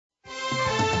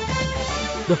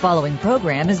The following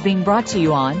program is being brought to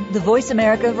you on the Voice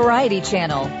America Variety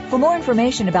Channel. For more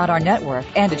information about our network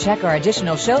and to check our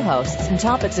additional show hosts and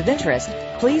topics of interest,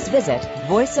 please visit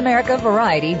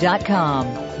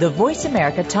voiceamericavariety.com. The Voice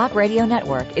America Talk Radio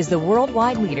Network is the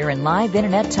worldwide leader in live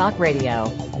Internet talk radio.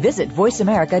 Visit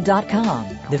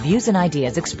voiceamerica.com. The views and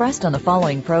ideas expressed on the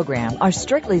following program are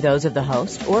strictly those of the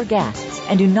host or guests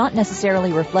and do not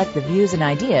necessarily reflect the views and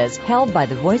ideas held by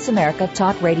the Voice America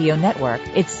Talk Radio Network,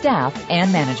 its staff,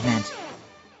 and management.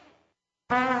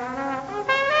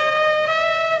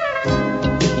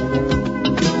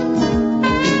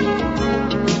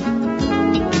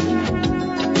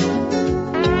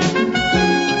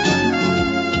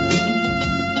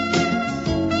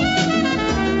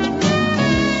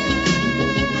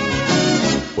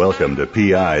 Welcome to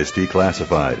PI's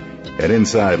Declassified, an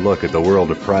inside look at the world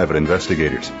of private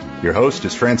investigators. Your host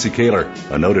is Francie Kaler,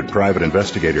 a noted private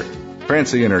investigator.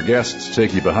 Francie and her guests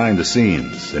take you behind the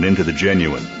scenes and into the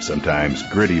genuine, sometimes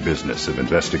gritty business of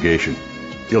investigation.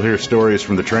 You'll hear stories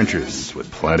from the trenches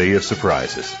with plenty of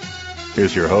surprises.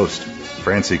 Here's your host,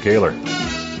 Francie Kaler.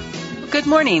 Good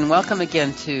morning. Welcome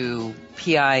again to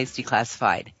PI's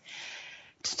Declassified.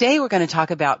 Today we're going to talk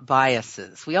about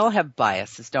biases. We all have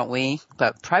biases, don't we?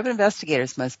 But private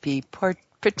investigators must be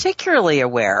particularly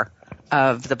aware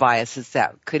of the biases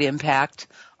that could impact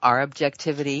our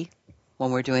objectivity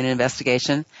when we're doing an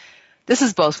investigation. This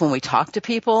is both when we talk to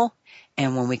people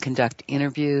and when we conduct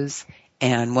interviews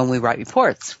and when we write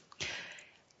reports.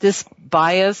 This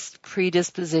bias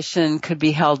predisposition could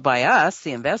be held by us,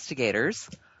 the investigators,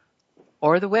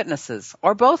 or the witnesses,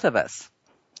 or both of us.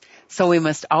 So we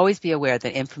must always be aware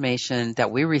that information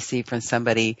that we receive from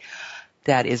somebody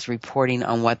that is reporting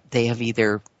on what they have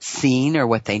either seen or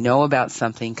what they know about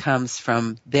something comes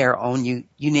from their own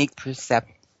unique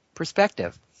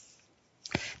perspective.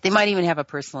 They might even have a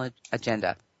personal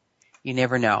agenda. You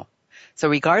never know. So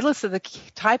regardless of the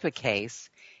type of case,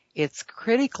 it's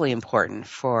critically important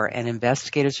for an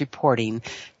investigator's reporting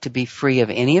to be free of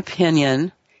any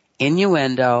opinion,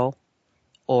 innuendo,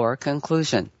 or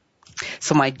conclusion.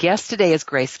 So my guest today is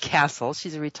Grace Castle.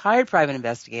 She's a retired private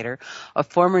investigator, a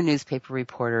former newspaper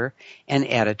reporter, and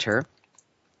editor.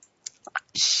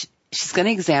 She's going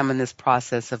to examine this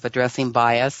process of addressing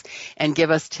bias and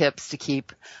give us tips to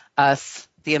keep us,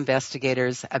 the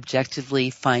investigators,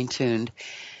 objectively fine-tuned.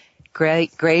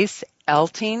 Grace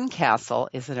Elating Castle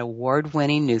is an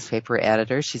award-winning newspaper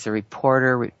editor. She's a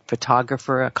reporter,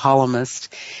 photographer, a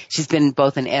columnist. She's been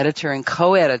both an editor and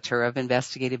co-editor of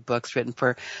investigative books written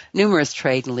for numerous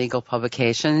trade and legal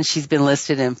publications. She's been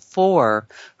listed in 4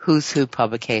 Who's Who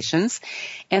publications.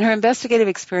 And her investigative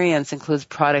experience includes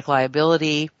product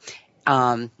liability,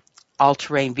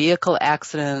 all-terrain vehicle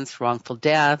accidents, wrongful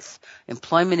death,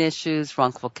 employment issues,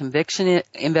 wrongful conviction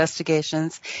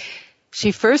investigations.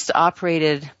 She first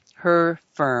operated her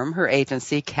firm, her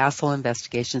agency, Castle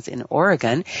Investigations in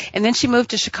Oregon, and then she moved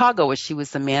to Chicago, where she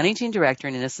was the managing director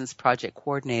and Innocence Project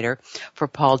coordinator for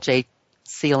Paul J.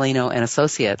 Cialino and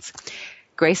Associates.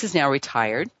 Grace is now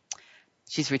retired.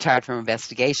 She's retired from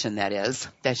investigation, that is,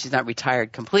 that she's not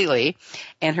retired completely,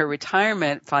 and her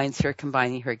retirement finds her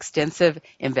combining her extensive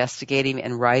investigating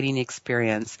and writing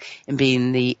experience in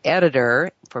being the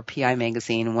editor for PI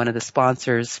Magazine, one of the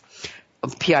sponsors.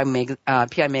 PI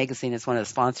Magazine is one of the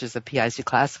sponsors of PI's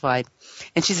Declassified,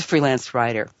 and she's a freelance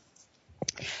writer.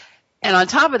 And on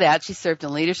top of that, she served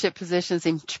in leadership positions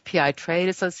in PI trade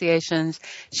associations.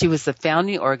 She was the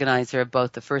founding organizer of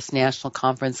both the First National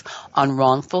Conference on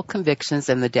Wrongful Convictions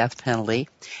and the Death Penalty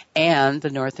and the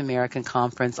North American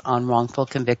Conference on Wrongful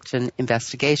Conviction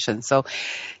Investigation. So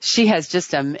she has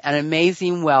just an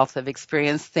amazing wealth of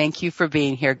experience. Thank you for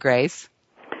being here, Grace.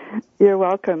 You're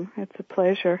welcome. It's a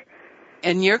pleasure.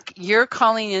 And you're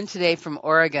calling in today from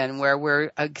Oregon, where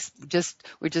we're just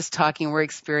talking. We're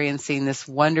experiencing this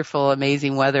wonderful,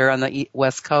 amazing weather on the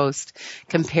West Coast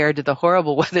compared to the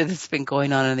horrible weather that's been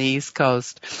going on the East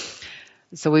Coast.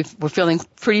 So we're feeling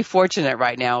pretty fortunate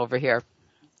right now over here.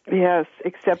 Yes,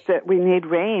 except that we need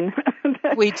rain.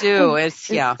 We do.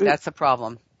 That's a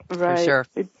problem. Right. For sure.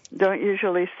 We don't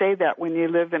usually say that when you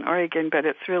live in Oregon, but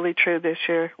it's really true this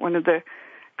year. One of the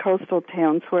coastal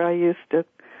towns where I used to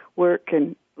work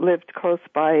and lived close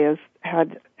by has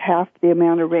had half the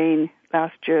amount of rain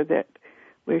last year that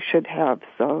we should have.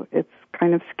 So it's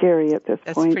kind of scary at this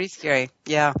point. That's pretty scary.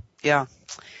 Yeah,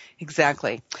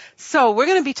 exactly. So we're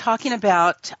going to be talking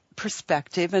about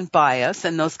perspective and bias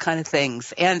and those kind of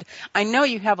things. And I know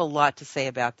you have a lot to say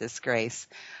about this, Grace.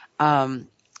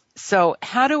 So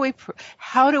how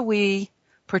do we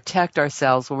protect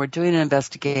ourselves when we're doing an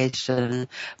investigation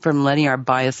from letting our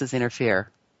biases interfere?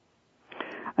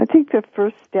 I think think the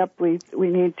first step we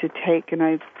need to take, and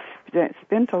I've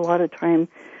spent a lot of time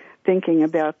thinking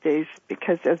about these,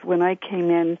 because as when I came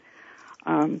in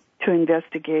to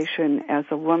investigation as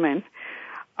a woman,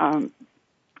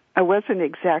 I wasn't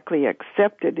exactly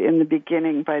accepted in the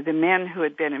beginning by the men who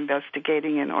had been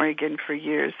investigating in Oregon for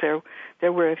years.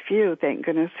 There were a few, thank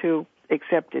goodness, who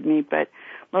accepted me, but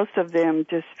most of them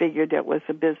just figured it was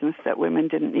a business that women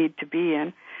didn't need to be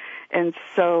in. And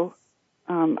so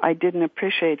I didn't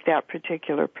appreciate that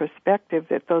particular perspective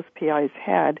that those PIs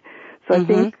had. So I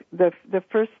think the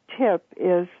first tip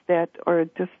is that, or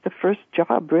just the first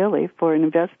job really for an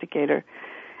investigator,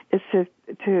 is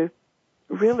to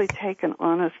really take an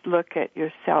honest look at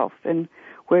yourself and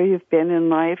where you've been in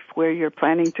life, where you're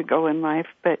planning to go in life,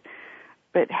 but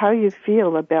how you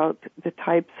feel about the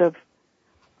types of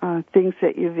things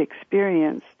that you've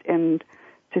experienced, and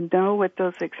to know what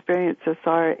those experiences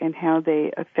are and how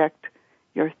they affect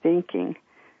your thinking.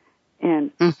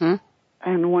 And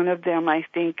one of them, I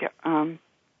think,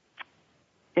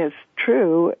 is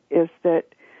true, is that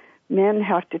men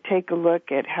have to take a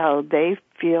look at how they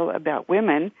feel about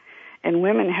women, and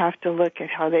women have to look at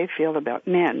how they feel about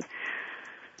men.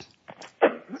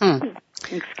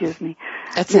 Excuse me.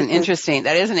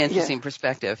 That is an interesting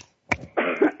perspective.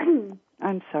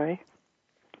 I'm sorry.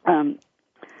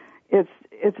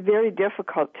 It's very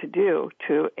difficult to do,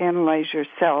 to analyze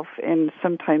yourself, and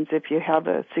sometimes if you have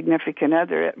a significant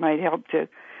other, it might help to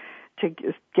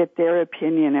get their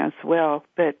opinion as well.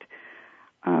 But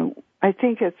I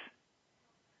think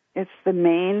it's the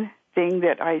main thing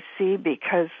that I see,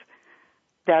 because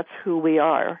that's who we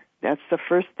are. That's the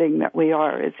first thing that we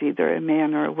are, is either a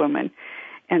man or a woman.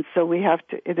 And so we have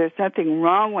to, there's nothing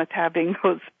wrong with having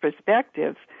those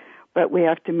perspectives, but we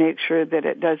have to make sure that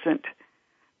it doesn't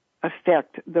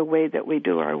affect the way that we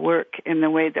do our work and the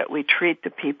way that we treat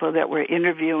the people that we're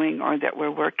interviewing or that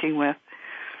we're working with.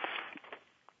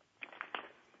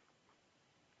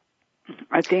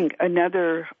 I think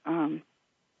another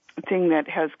thing that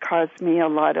has caused me a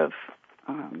lot of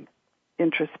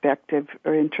introspection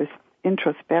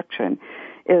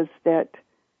is that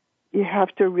you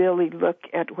have to really look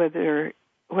at whether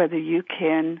you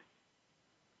can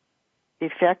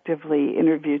effectively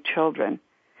interview children.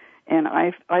 And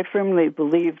I firmly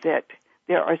believe that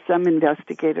there are some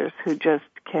investigators who just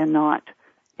cannot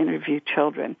interview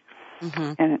children.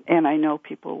 And I know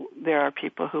there are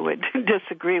people who would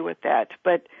disagree with that,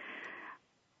 but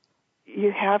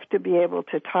you have to be able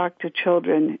to talk to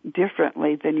children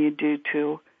differently than you do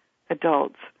to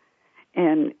adults.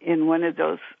 And in one of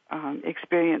those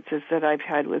experiences that I've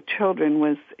had with children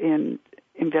was in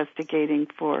investigating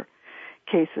for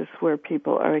cases where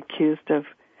people are accused of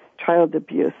child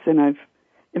abuse, and I've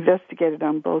investigated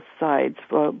on both sides,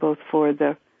 both for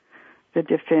the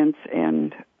defense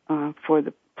and for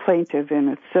the plaintiff in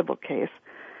a civil case.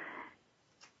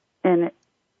 And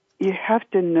you have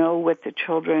to know what the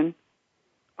children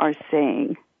are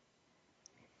saying.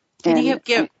 Can you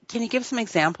give some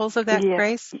examples of that,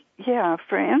 Grace? Yeah.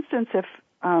 For instance, if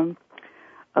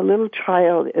a little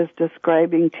child is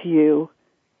describing to you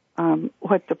who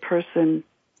the person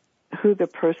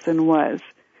was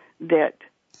that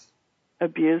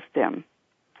abused them,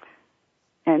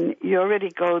 and you already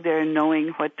go there knowing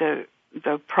what the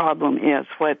problem is,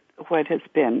 what has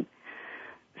been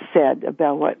said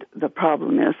about what the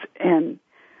problem is, and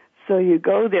so you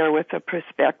go there with a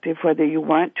perspective, whether you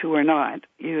want to or not.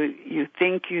 You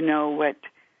think you know what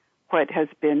has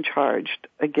been charged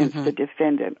against the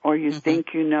defendant, or you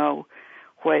think you know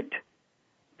what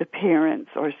the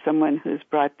parents or someone who's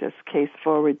brought this case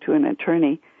forward to an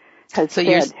attorney has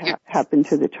said happened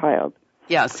to the child.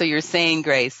 Yeah, so you're saying,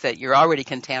 Grace, that you're already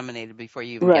contaminated before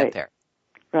you even get there.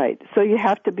 Right. So you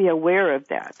have to be aware of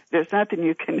that. There's nothing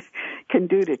you can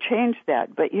do to change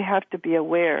that, but you have to be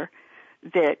aware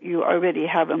that you already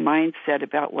have a mindset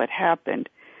about what happened.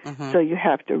 So you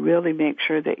have to really make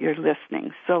sure that you're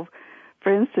listening. So,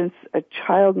 for instance, a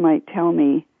child might tell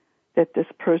me that this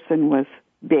person was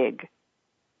big.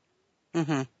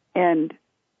 And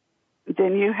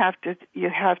then you have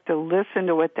to listen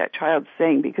to what that child's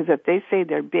saying, because if they say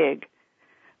they're big,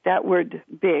 that word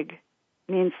big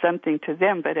means something to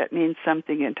them, but it means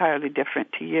something entirely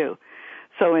different to you.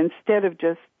 So instead of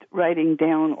just writing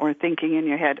down or thinking in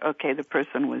your head, okay, the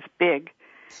person was big,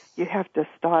 you have to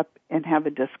stop and have a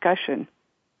discussion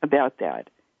about that.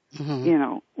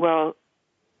 Well,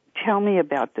 tell me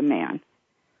about the man.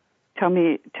 Tell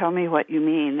me what you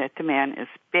mean that the man is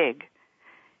big.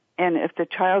 And if the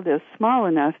child is small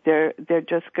enough, they're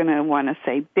just going to want to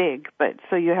say big. But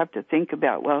so you have to think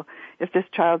about, well, if this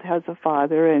child has a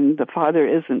father and the father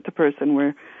isn't the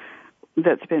person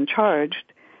that's been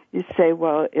charged, you say,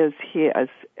 well, is he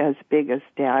as big as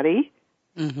Daddy,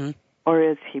 or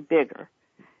is he bigger?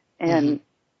 And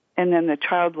then the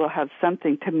child will have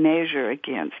something to measure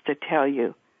against to tell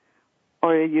you.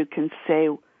 Or you can say,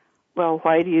 well,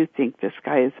 why do you think this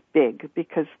guy is big?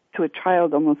 Because to a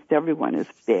child, almost everyone is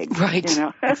big. Right, you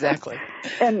know? Exactly.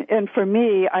 And for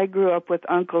me, I grew up with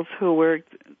uncles who were,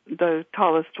 the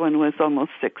tallest one was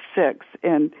almost 6'6",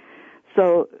 and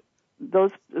so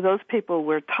those people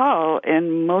were tall,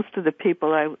 and most of the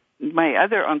people, my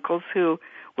other uncles who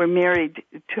were married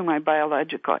to my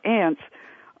biological aunts,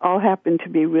 all happened to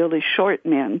be really short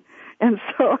men. And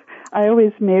so I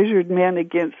always measured men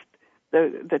against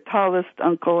the tallest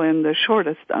uncle and the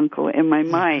shortest uncle in my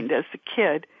mind as a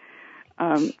kid.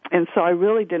 And so I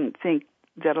really didn't think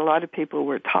that a lot of people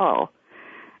were tall.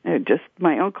 Just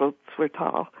my uncles were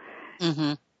tall.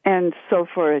 And so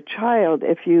for a child,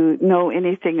 if you know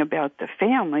anything about the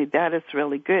family, that is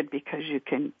really good because you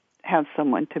can have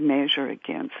someone to measure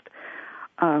against.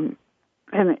 And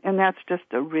that's just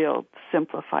a real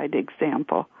simplified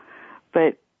example.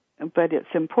 But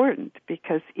it's important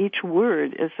because each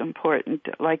word is important,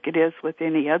 like it is with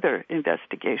any other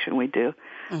investigation we do.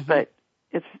 But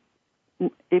it's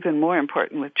even more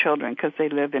important with children because they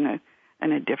live in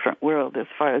a different world as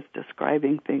far as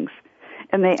describing things.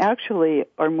 And they actually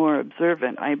are more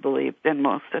observant, I believe, than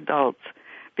most adults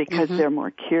because they're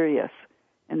more curious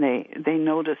and they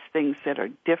notice things that are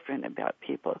different about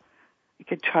people.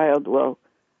 Like a child will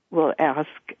ask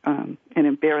and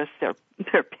embarrass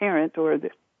their parent or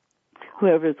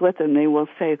whoever's with them. They will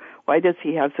say, "Why does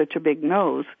he have such a big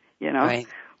nose?" You know,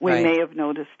 we may have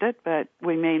noticed it, but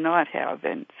we may not have.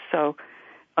 And so,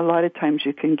 a lot of times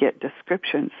you can get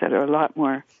descriptions that are a lot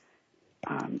more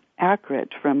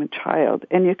accurate from a child,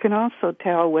 and you can also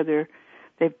tell whether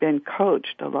they've been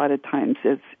coached. A lot of times,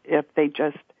 is if they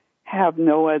just have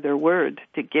no other word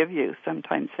to give you.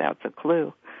 Sometimes that's a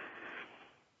clue.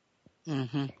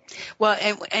 Well,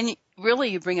 and really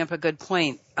you bring up a good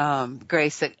point,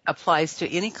 Grace, that applies to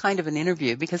any kind of an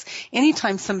interview, because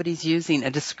anytime somebody's using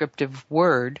a descriptive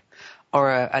word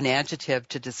or an adjective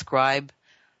to describe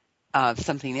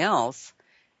something else,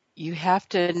 you have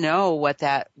to know what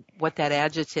that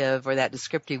adjective or that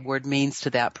descriptive word means to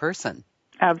that person.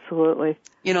 Absolutely.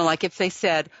 You know, like if they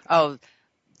said, "Oh,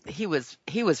 he was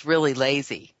really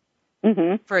lazy,"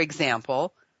 for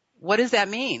example. What does that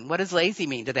mean? What does lazy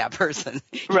mean to that person?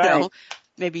 You know,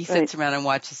 maybe he sits around and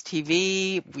watches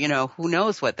TV. You know, who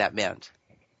knows what that meant?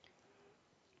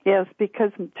 Yes,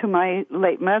 because to my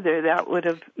late mother, that would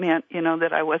have meant, you know,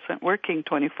 that I wasn't working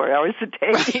 24 hours a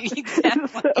day. Right,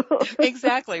 exactly.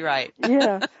 Exactly right.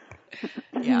 Yeah.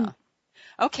 Yeah.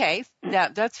 Okay,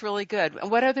 that's really good.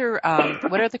 What other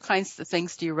kinds of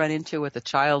things do you run into with a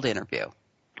child interview?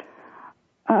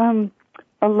 A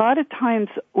lot of times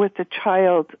with the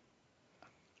child,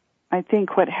 I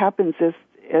think what happens is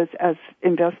as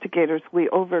investigators, we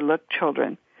overlook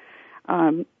children,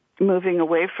 moving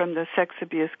away from the sex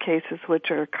abuse cases,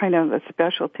 which are kind of a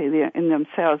specialty in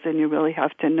themselves, and you really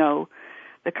have to know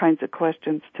the kinds of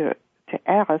questions to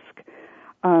ask.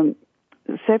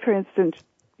 Say, for instance,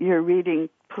 you're reading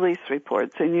police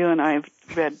reports, and you and I have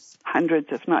read hundreds,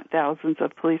 if not thousands,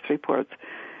 of police reports.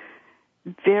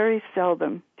 Very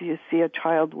seldom do you see a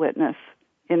child witness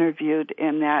interviewed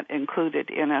and that included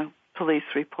in a police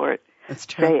report, That's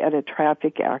true. Say at a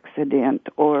traffic accident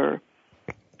or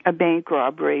a bank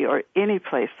robbery or any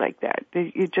place like that.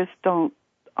 You just don't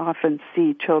often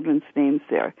see children's names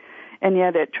there. And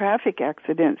yet at traffic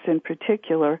accidents in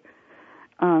particular,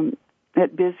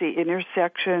 at busy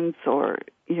intersections or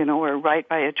right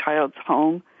by a child's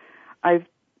home,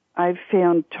 I've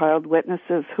found child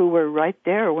witnesses who were right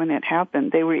there when it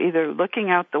happened. They were either looking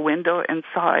out the window and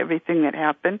saw everything that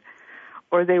happened,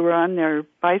 or they were on their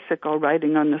bicycle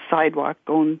riding on the sidewalk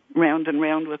going round and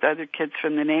round with other kids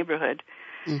from the neighborhood.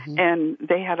 And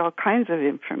they had all kinds of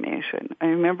information. I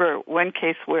remember one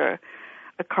case where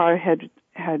a car had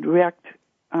wrecked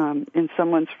in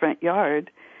someone's front yard,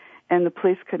 and the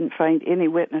police couldn't find any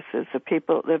witnesses. The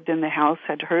people that lived in the house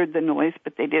had heard the noise,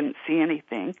 but they didn't see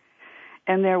anything.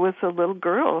 And there was a little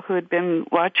girl who had been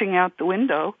watching out the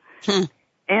window,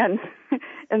 and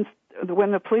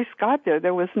when the police got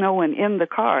there was no one in the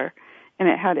car, and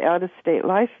it had out-of-state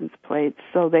license plates,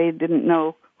 so they didn't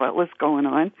know what was going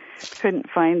on. Couldn't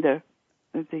find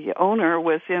the owner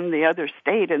was in the other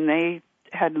state, and they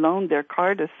had loaned their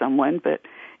car to someone, but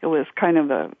it was kind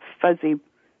of a fuzzy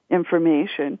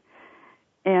information.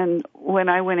 And when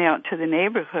I went out to the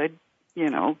neighborhood,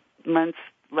 months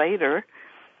later,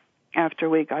 after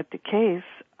we got the case,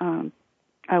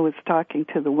 I was talking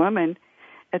to the woman,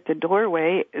 at the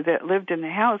doorway that lived in the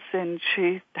house, and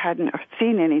she hadn't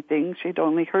seen anything. She'd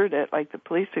only heard it, like the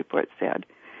police report said.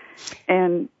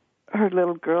 And her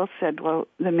little girl said, well,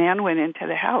 the man went into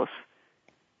the house.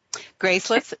 Grace,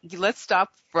 let's stop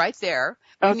right there.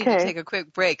 We need to take a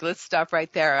quick break. Let's stop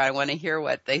right there. I want to hear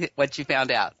what you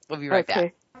found out. We'll be right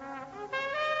back.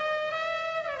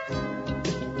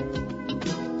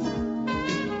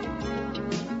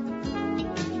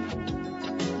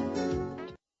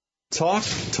 Talk,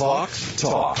 talk,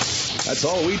 talk. That's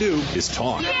all we do is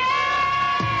talk.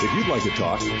 If you'd like to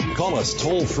talk, call us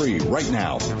toll-free right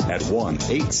now at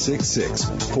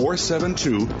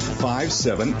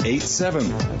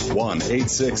 1-866-472-5787.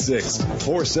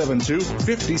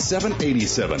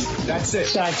 1-866-472-5787. That's it.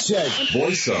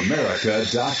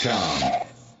 VoiceAmerica.com.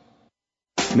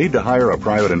 Need to hire a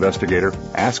private investigator?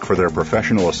 Ask for their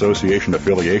professional association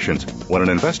affiliations. When an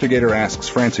investigator asks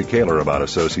Francie Kaler about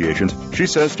associations, she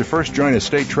says to first join a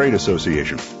state trade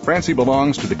association. Francie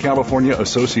belongs to the California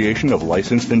Association of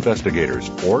Licensed Investigators,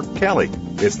 or CALI.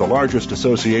 It's the largest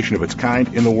association of its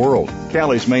kind in the world.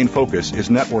 CALI's main focus is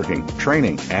networking,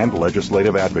 training, and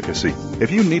legislative advocacy.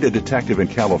 If you need a detective in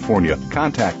California,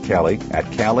 contact CALI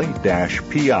at cali-pi.org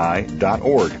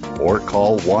or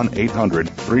call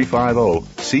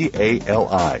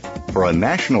 1-800-350-CALI. For a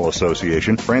national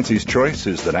association, Francie's choice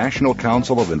is the National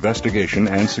Council of Investigation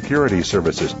and Security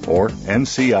Services, or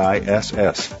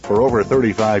NCISS. For over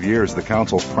 35 years, the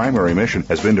Council's primary mission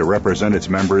has been to represent its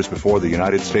members before the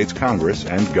United States Congress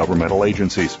and governmental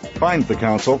agencies. Find the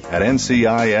Council at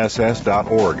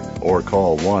NCISS.org or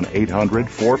call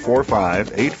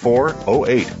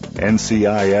 1-800-445-8408.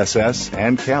 NCISS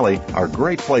and CALI are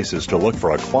great places to look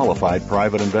for a qualified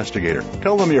private investigator.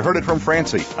 Tell them you heard it from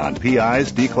Francie on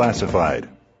PI's Declassified.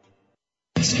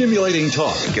 Stimulating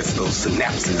talk. It gets those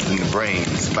synapses in the brain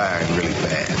firing really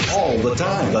fast. All the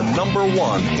time. The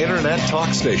 #1 Internet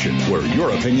talk station where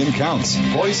your opinion counts.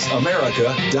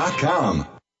 VoiceAmerica.com.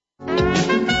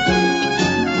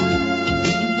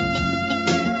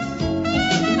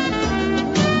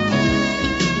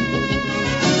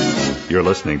 You're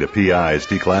listening to PI's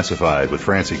Declassified with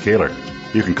Francie Kaler.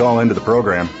 You can call into the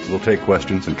program. We'll take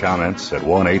questions and comments at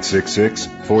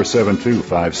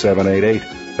 1-866-472-5788.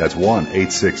 That's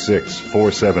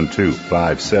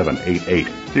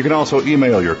 1-866-472-5788. You can also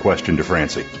email your question to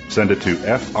Francie. Send it to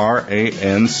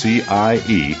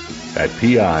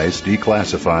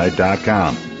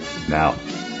francie@pisdeclassified.com. Now,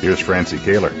 here's Francie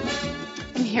Kaler.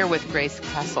 I'm here with Grace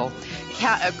Castle.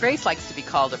 Grace likes to be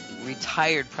called a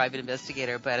retired private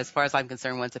investigator, but as far as I'm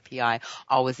concerned, once a PI,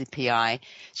 always a PI.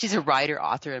 She's a writer,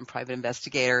 author, and private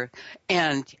investigator,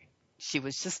 and she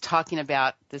was just talking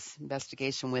about this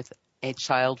investigation with a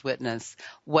child witness.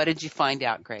 What did you find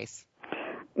out, Grace?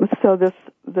 So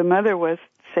the mother was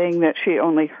saying that she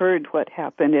only heard what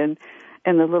happened,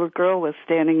 and the little girl was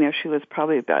standing there. She was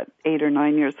probably about 8 or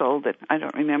 9 years old, and I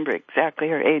don't remember exactly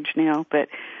her age now, but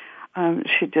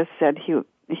she just said he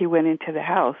went into the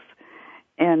house.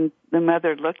 And the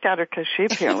mother looked at her because she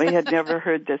apparently had never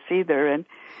heard this either.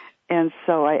 And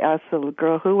so I asked the little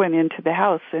girl who went into the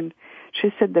house, and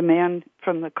she said the man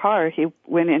from the car, he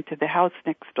went into the house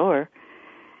next door.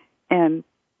 And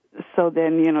so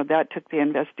then, that took the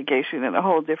investigation in a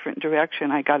whole different direction.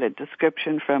 I got a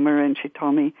description from her, and she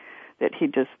told me that he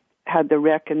just had the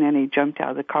wreck, and then he jumped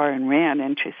out of the car and ran,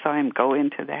 and she saw him go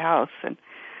into the house. And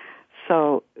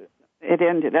so it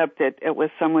ended up that it was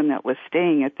someone that was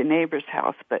staying at the neighbor's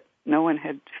house, but no one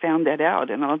had found that out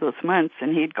in all those months,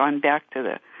 and he'd gone back to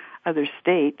the other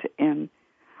state, and,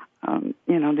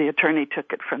 the attorney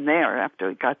took it from there after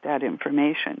we got that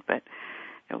information. But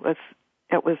it was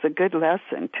a good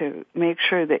lesson to make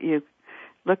sure that you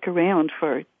look around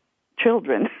for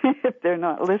children if they're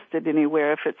not listed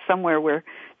anywhere, if it's somewhere where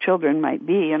children might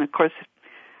be. And, of course,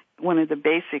 one of the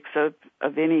basics of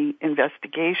any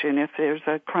investigation, if there's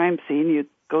a crime scene, you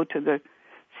go to the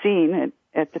scene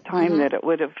at the time that it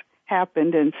would have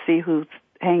happened and see who's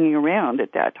hanging around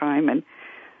at that time. And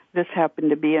this happened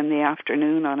to be in the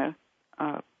afternoon on a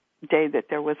day that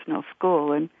there was no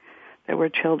school, and there were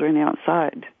children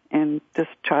outside. And this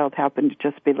child happened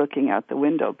to just be looking out the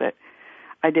window, but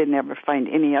I didn't ever find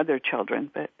any other children,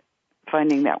 but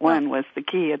finding that one was the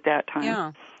key at that time.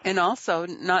 Yeah, and also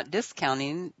not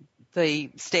discounting the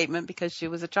statement because she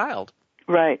was a child.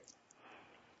 Right.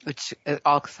 Which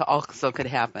also could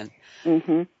happen.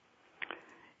 Mm-hmm.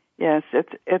 Yes,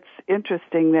 it's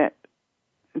interesting that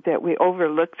we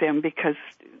overlook them because,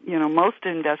 most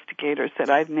investigators that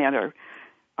I've met are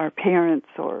parents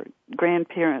or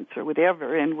grandparents or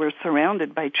whatever, and we're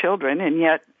surrounded by children, and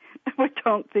yet we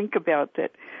don't think about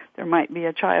that there might be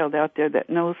a child out there that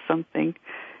knows something.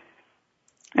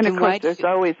 And of course, there's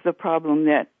always the problem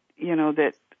that,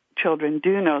 that children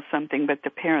do know something, but the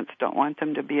parents don't want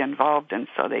them to be involved, and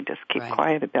so they just keep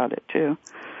quiet about it, too.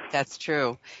 That's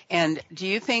true. And do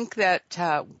you think that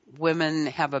women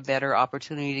have a better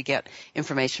opportunity to get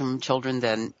information from children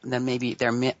than maybe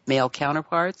their male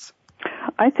counterparts?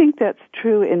 I think that's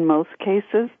true in most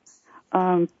cases.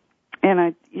 And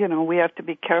we have to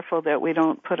be careful that we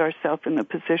don't put ourselves in the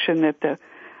position that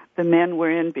the men were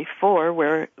in before,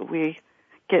 where we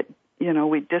get,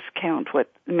 we discount what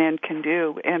men can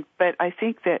do. But I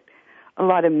think that a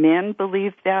lot of men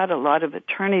believe that. A lot of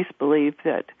attorneys believe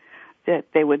that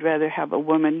they would rather have a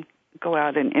woman go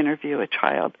out and interview a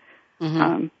child.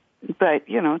 Mm-hmm. But,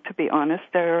 to be honest,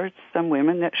 there are some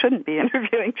women that shouldn't be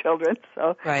interviewing children.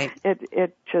 So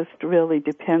it just really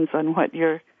depends on what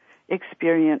your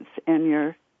experience and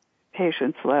your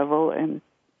patience level, and,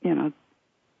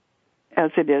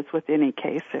 as it is with any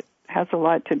case, it has a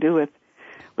lot to do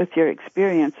with your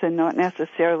experience, and not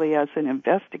necessarily as an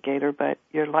investigator, but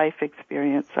your life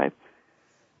experience.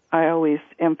 I always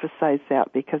emphasize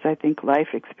that because I think life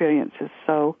experience is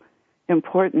so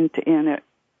important, and it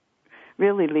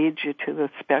really leads you to the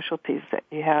specialties that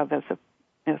you have as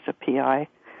a PI.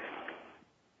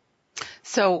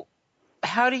 So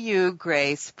how do you,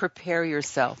 Grace, prepare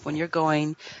yourself when you're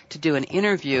going to do an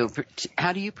interview?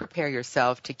 How do you prepare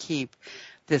yourself to keep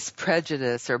this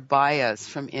prejudice or bias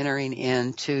from entering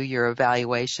into your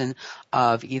evaluation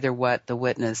of either who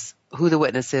the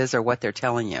witness is or what they're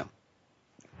telling you?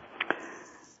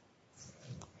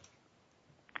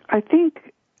 I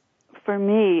think for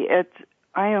me,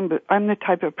 I'm the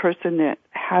type of person that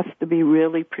has to be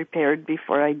really prepared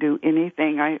before I do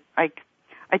anything. I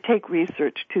take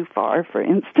research too far, for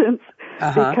instance,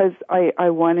 because I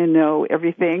want to know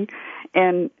everything,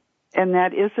 and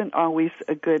that isn't always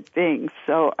a good thing.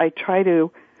 So I try to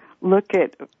look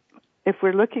at, if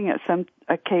we're looking at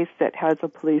a case that has a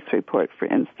police report, for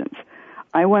instance,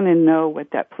 I want to know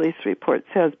what that police report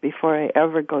says before I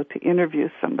ever go to interview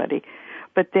somebody.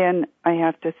 But then I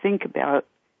have to think about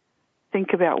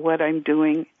what I'm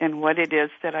doing and what it is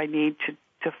that I need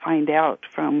to find out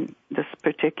from this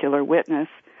particular witness.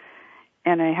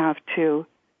 And I have to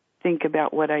think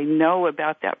about what I know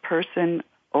about that person,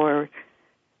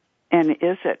 and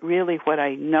is it really what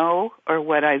I know or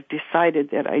what I've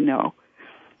decided that I know?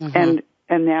 Mm-hmm.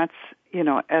 And that's,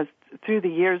 as through the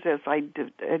years as I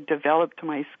developed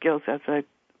my skills as a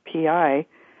PI,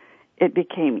 it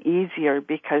became easier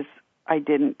because I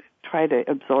didn't try to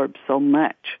absorb so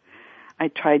much. I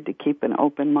tried to keep an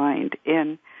open mind,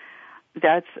 and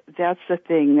that's the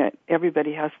thing that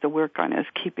everybody has to work on, is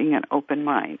keeping an open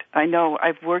mind. I know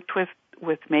I've worked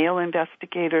with male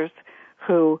investigators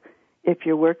who, if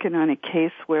you're working on a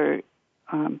case where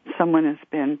someone has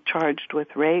been charged with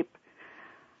rape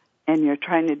and you're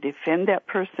trying to defend that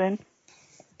person,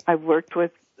 I've worked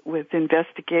with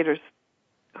investigators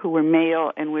who were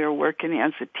male, and we were working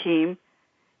as a team,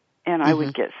 and I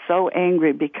would get so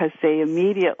angry because they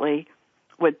immediately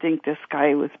would think this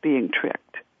guy was being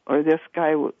tricked, or this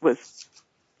guy was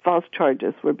false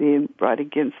charges were being brought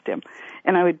against him.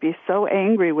 And I would be so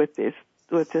angry with this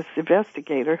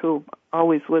investigator, who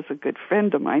always was a good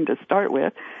friend of mine to start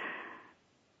with.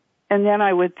 And then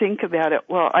I would think about it,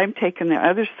 well, I'm taking the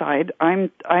other side.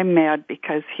 I'm mad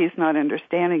because he's not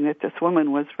understanding that this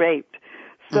woman was raped.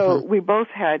 So we both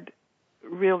had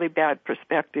really bad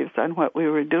perspectives on what we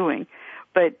were doing.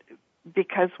 But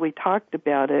because we talked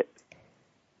about it,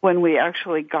 when we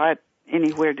actually got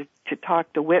anywhere to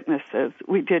talk to witnesses,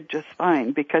 we did just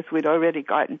fine, because we'd already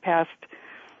gotten past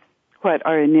what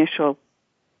our initial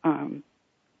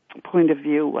point of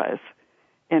view was.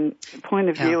 And point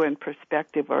of view and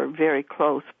perspective are very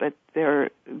close, but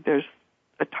there's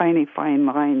a tiny fine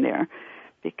line there,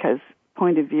 because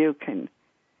point of view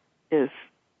is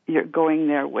you're going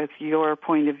there with your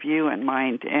point of view in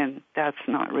mind, and that's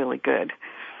not really good.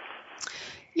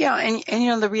 Yeah,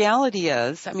 and the reality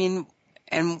is,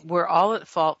 and we're all at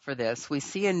fault for this. We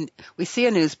see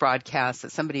a news broadcast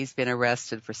that somebody's been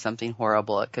arrested for something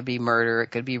horrible. It could be murder, it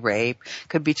could be rape, it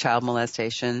could be child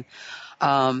molestation.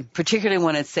 Particularly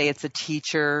when it's a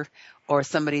teacher or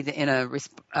somebody in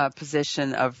a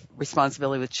position of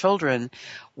responsibility with children,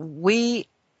 we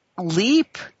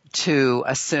leap to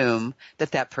assume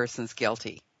that person's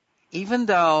guilty, even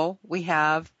though we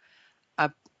have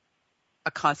a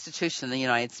constitution in the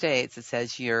United States that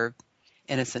says you're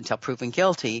innocent until proven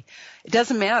guilty. It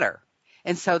doesn't matter.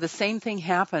 And so the same thing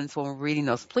happens when we're reading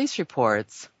those police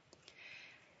reports.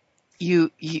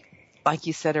 You like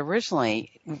you said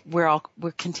originally, we're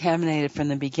contaminated from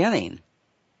the beginning.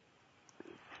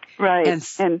 Right.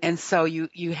 And so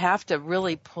you have to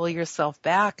really pull yourself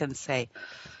back and say,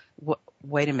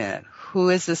 wait a minute, who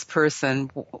is this person?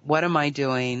 What am I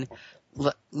doing?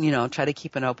 Try to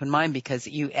keep an open mind, because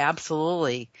you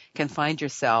absolutely can find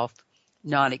yourself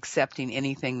not accepting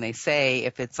anything they say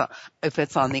if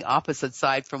it's on the opposite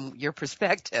side from your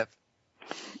perspective.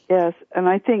 Yes, and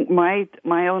I think my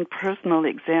own personal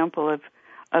example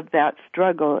of that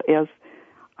struggle is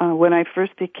when I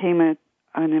first became an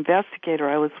investigator.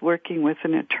 I was working with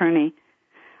an attorney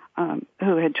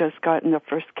who had just gotten the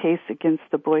first case against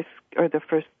the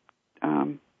first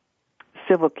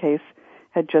civil case,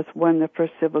 had just won the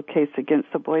first civil case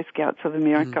against the Boy Scouts of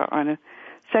America on a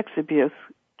sex abuse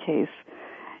case.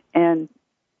 And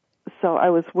so I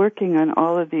was working on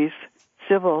all of these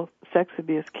civil sex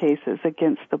abuse cases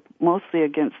mostly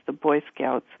against the Boy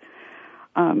Scouts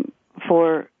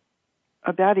for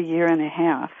about a year and a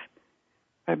half,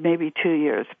 or maybe 2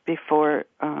 years, before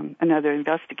another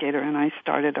investigator and I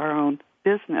started our own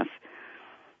business.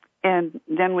 And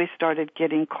then we started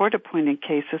getting court-appointed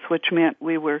cases, which meant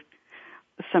we were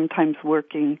sometimes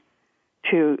working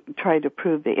to try to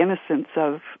prove the innocence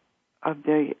of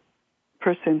the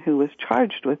person who was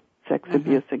charged with sex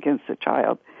abuse against a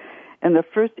child. And the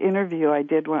first interview I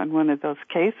did on one of those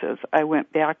cases, I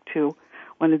went back to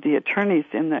one of the attorneys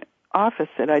in the office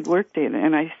that I'd worked in,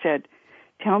 and I said,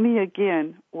 tell me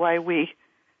again why we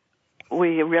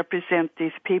represent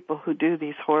these people who do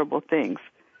these horrible things.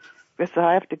 Because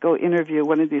I have to go interview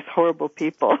one of these horrible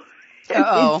people.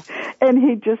 And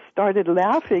he just started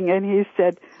laughing, and he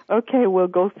said, okay, we'll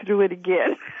go through it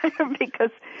again.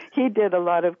 Because he did a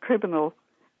lot of criminal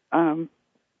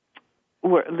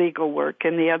legal work,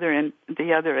 and the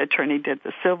other attorney did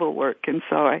the civil work, and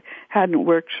so I hadn't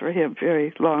worked for him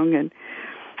very long,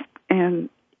 and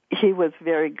he was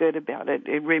very good about it,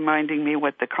 reminding me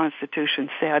what the Constitution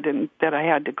said, and that I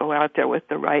had to go out there with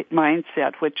the right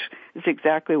mindset, which is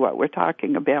exactly what we're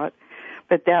talking about.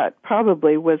 But that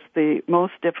probably was the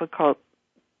most difficult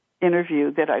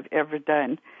interview that I've ever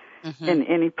done in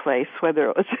any place,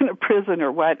 whether it was in a prison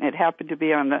or what, and it happened to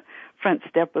be on the front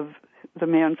step of the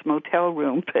man's motel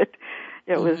room. But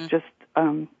it was just,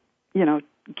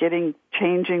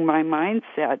 changing my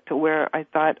mindset to where I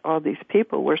thought all these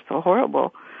people were so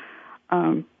horrible,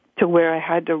 to where I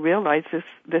had to realize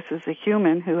this is a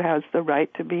human who has the right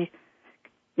to be,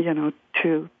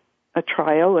 to a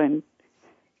trial and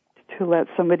to let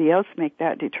somebody else make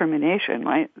that determination.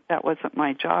 That wasn't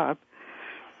my job.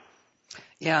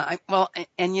 Yeah,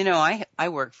 I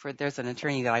work for, there's an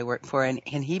attorney that I work for, and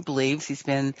he believes he's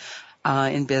been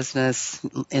in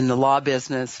the law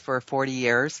business for 40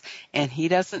 years, and he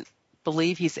doesn't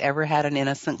believe he's ever had an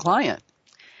innocent client.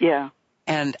 Yeah.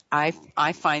 And I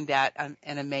find that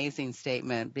an amazing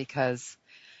statement, because,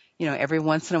 every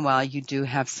once in a while you do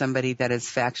have somebody that is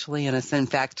factually innocent. In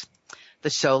fact, the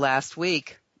show last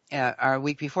week, or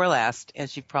week before last,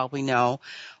 as you probably know,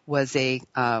 was a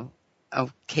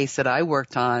case that I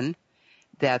worked on,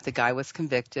 that the guy was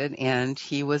convicted and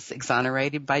he was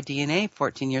exonerated by DNA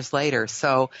 14 years later.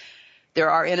 So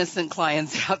there are innocent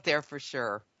clients out there for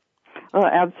sure. Oh,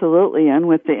 absolutely. And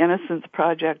with the Innocence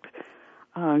Project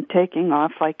taking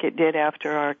off like it did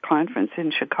after our conference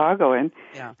in Chicago, and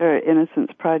there are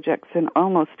Innocence Projects in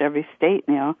almost every state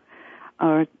now,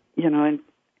 and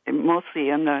mostly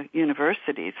in the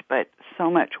universities, but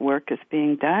so much work is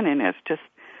being done, and it's just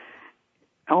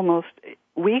almost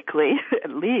weekly, at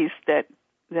least, that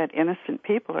innocent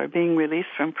people are being released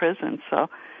from prison. So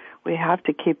we have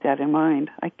to keep that in mind.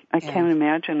 I can't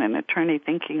imagine an attorney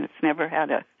thinking it's never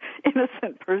had an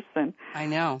innocent person. I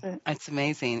know. It's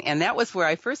amazing. And that was where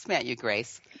I first met you,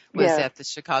 Grace, was at the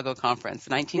Chicago conference,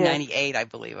 1998, I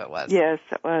believe it was. Yes,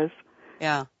 it was.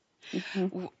 Yeah.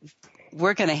 Mm-hmm.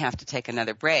 We're going to have to take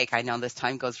another break. I know this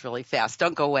time goes really fast.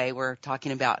 Don't go away. We're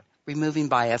talking about removing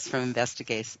bias from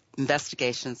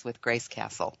investigations with Grace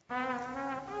Castle.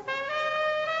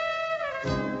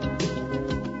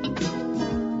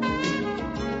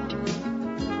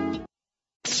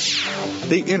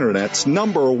 The Internet's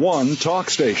number one talk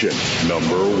station.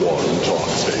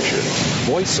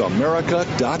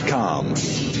 VoiceAmerica.com.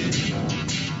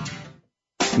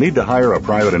 Need to hire a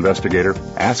private investigator?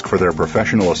 Ask for their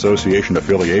professional association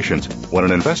affiliations. When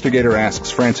an investigator asks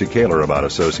Francie Kaler about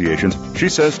associations, she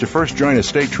says to first join a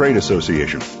state trade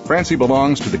association. Francie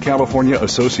belongs to the California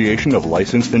Association of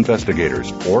Licensed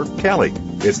Investigators, or CALI.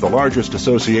 It's the largest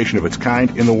association of its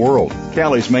kind in the world.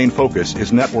 CALI's main focus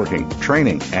is networking,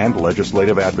 training, and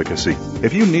legislative advocacy.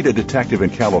 If you need a detective in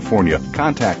California,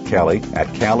 contact CALI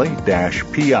at cali-pi.org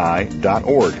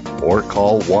or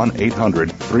call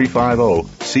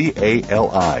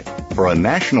 1-800-350-CALI. For a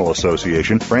national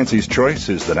association, Francie's choice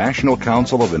is the National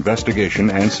Council of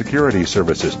Investigation and Security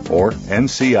Services, or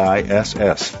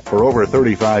NCISS. For over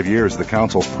 35 years, the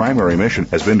Council's primary mission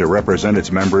has been to represent its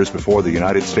members before the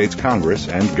United States Congress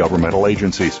and governmental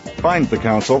agencies. Find the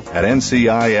Council at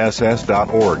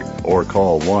nciss.org or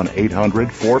call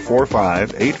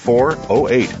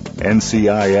 1-800-445-8408.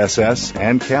 NCISS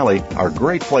and Cali are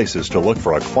great places to look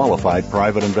for a qualified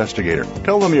private investigator.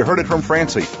 Tell them you heard it from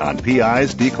Francie on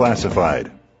PIs Declassified.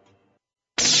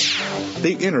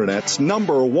 The Internet's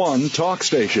number one talk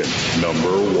station.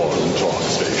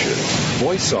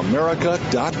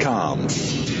 VoiceAmerica.com.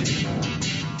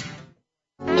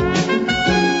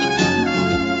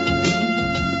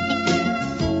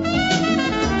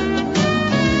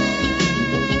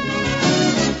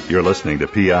 You're listening to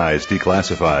PIs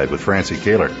Declassified with Francie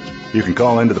Kaler. You can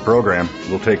call into the program.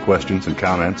 We'll take questions and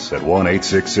comments at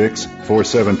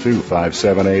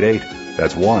 1-866-472-5788.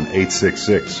 That's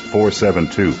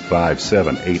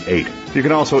 1-866-472-5788. You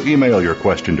can also email your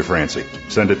question to Francie.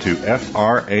 Send it to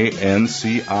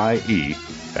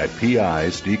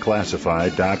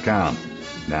francie@pisdeclassified.com.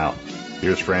 Now,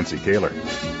 here's Francie Kaler.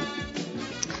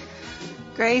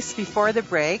 Grace, before the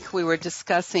break, we were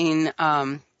discussing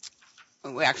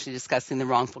we're actually discussing the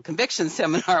wrongful conviction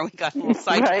seminar. We got a little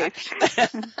sidetracked.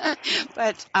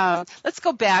 But let's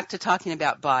go back to talking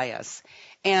about bias.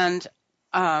 And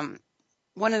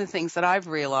one of the things that I've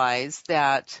realized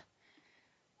that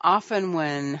often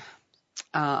when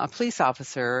a police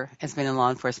officer has been in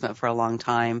law enforcement for a long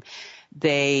time,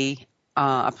 a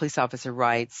police officer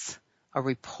writes a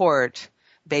report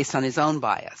based on his own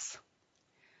bias.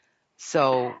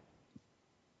 So,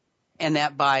 and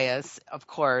that bias, of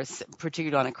course,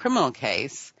 particularly on a criminal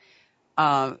case,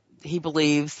 he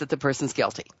believes that the person's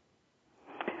guilty.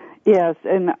 Yes,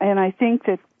 and I think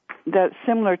that's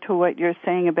similar to what you're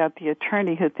saying about the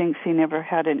attorney who thinks he never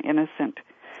had an innocent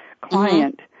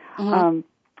client. Mm-hmm.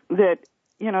 That,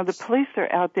 you know, the police are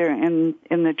out there in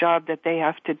the job that they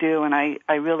have to do, and I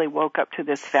really woke up to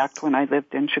this fact when I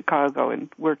lived in Chicago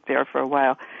and worked there for a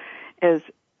while, is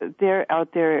they're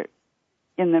out there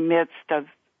in the midst of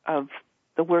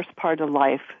the worst part of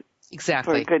life.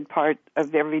 Exactly. For a good part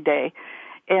of every day.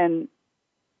 And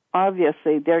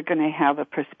obviously they're going to have a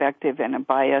perspective and a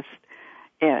bias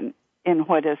in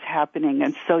what is happening.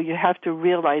 And so you have to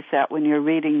realize that when you're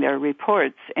reading their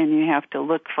reports, and you have to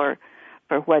look for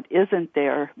what isn't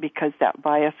there, because that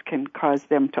bias can cause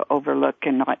them to overlook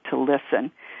and not to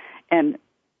listen.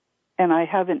 And I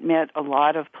haven't met a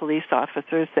lot of police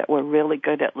officers that were really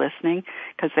good at listening,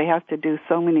 because they have to do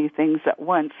so many things at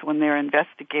once when they're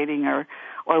investigating or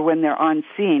when they're on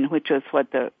scene, which is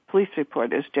what the police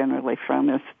report is generally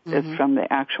from, is from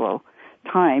the actual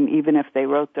time, even if they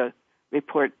wrote the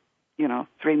report,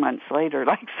 3 months later,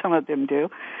 like some of them do.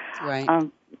 Right.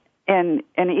 And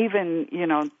even,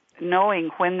 knowing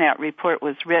when that report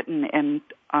was written and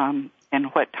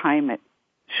what time it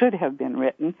should have been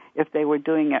written, if they were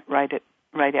doing it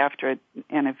right after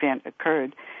an event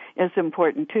occurred, is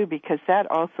important too, because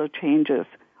that also changes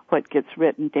what gets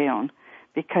written down,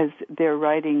 because they're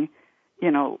writing,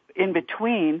 in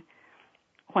between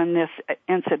when this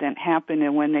incident happened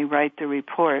and when they write the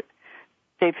report,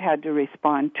 they've had to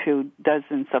respond to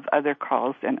dozens of other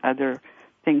calls and other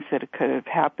things that could have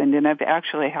happened. And I've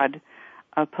actually had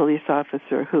a police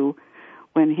officer who,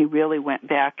 when he really went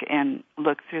back and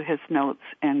looked through his notes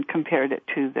and compared it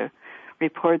to the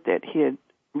report that he had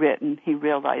written, he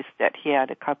realized that he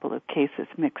had a couple of cases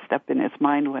mixed up in his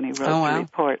mind when he wrote the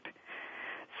report.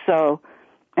 So,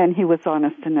 and he was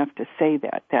honest enough to say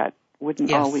that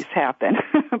wouldn't always happen.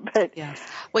 But yes.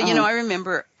 Well, I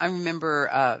remember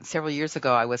several years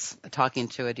ago I was talking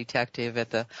to a detective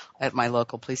at my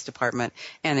local police department,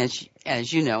 and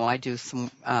as you know, I do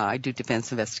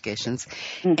defense investigations,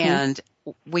 and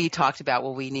we talked about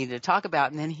what we needed to talk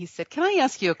about, and then he said, "Can I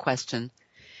ask you a question?"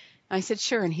 I said,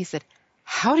 "Sure," and he said,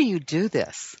 "How do you do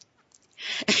this?"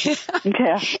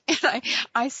 Yeah. And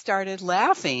I started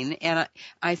laughing, and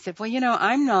I said, "Well,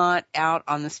 I'm not out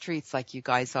on the streets like you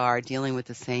guys are, dealing with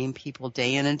the same people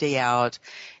day in and day out,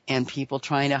 and people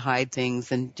trying to hide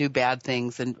things and do bad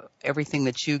things and everything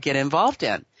that you get involved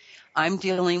in. I'm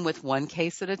dealing with one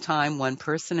case at a time, one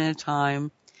person at a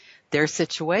time, their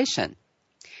situation."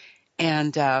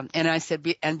 And I said,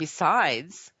 "And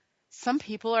besides, some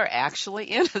people are actually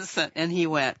innocent." And he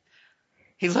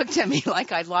looked at me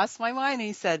like I'd lost my mind, and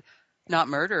he said, "Not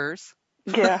murderers."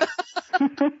 Yeah.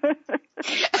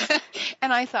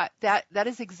 And I thought that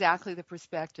is exactly the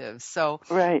perspective. So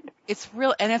right. It's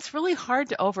really hard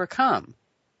to overcome.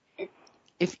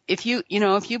 If you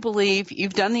believe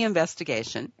you've done the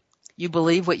investigation, you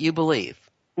believe what you believe.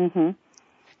 Mhm.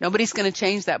 Nobody's going to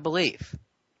change that belief.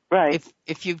 Right.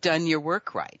 If you've done your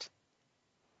work right.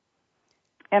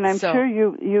 And I'm sure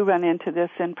you run into this,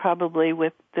 and probably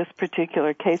with this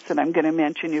particular case that I'm going to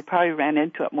mention, you probably ran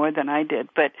into it more than I did.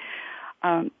 But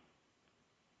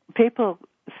people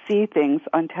see things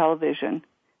on television,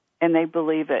 and they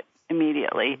believe it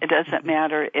immediately. It doesn't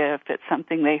matter if it's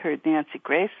something they heard Nancy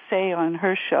Grace say on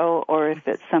her show, or if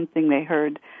it's something they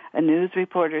heard a news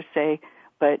reporter say,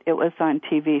 but it was on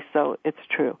TV, so it's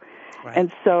true. Right.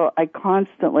 And so I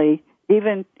constantly,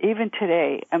 even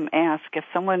today, am asked if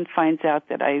someone finds out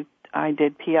that I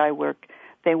did PI work,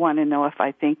 they want to know if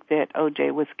I think that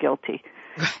O.J. was guilty.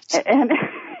 Right. And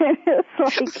it's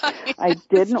like, right. I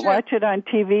didn't watch it on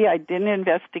TV. I didn't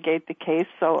investigate the case,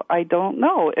 so I don't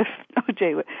know if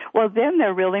O.J. Well, then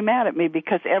they're really mad at me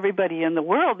because everybody in the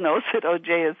world knows that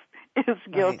O.J. is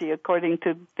guilty right. according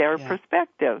to their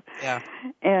perspective. Yeah.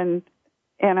 And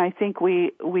I think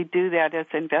we do that as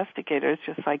investigators,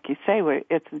 just like you say.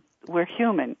 We're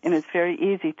human, and it's very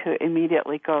easy to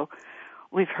immediately go,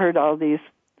 we've heard all these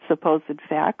supposed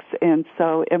facts, and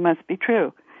so it must be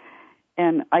true.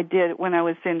 And I did, when I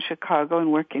was in Chicago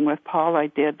and working with Paul, I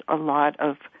did a lot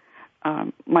of,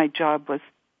 my job was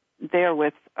there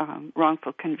with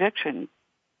wrongful conviction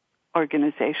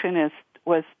organization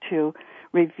was to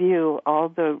review all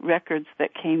the records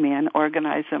that came in,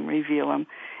 organize them, review them,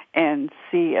 and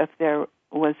see if there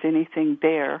was anything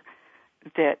there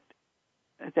that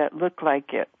looked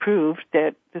like it proved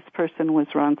that this person was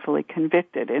wrongfully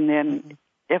convicted. And then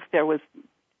if there was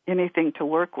anything to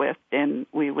work with, then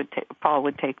Paul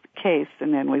would take the case,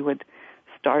 and then we would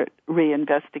start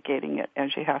reinvestigating it,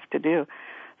 as you have to do.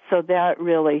 So that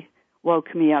really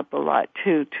woke me up a lot,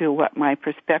 too, to what my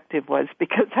perspective was,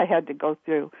 because I had to go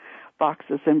through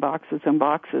boxes and boxes and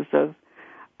boxes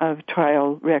of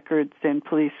trial records and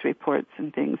police reports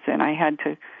and things, and I had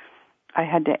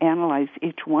to analyze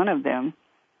each one of them,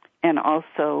 and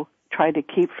also try to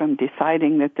keep from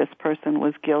deciding that this person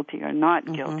was guilty or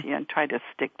not guilty, and try to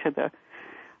stick to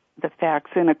the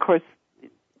facts. And of course,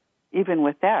 even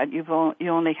with that, you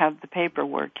only have the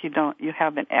paperwork. You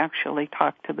haven't actually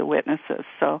talked to the witnesses,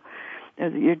 so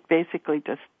you're basically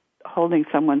just holding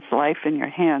someone's life in your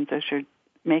hands as you're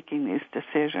making these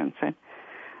decisions. And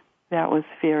that was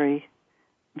very,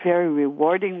 very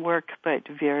rewarding work, but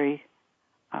very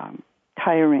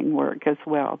tiring work as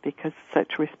well, because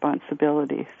such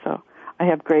responsibility. So I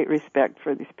have great respect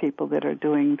for these people that are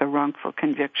doing the wrongful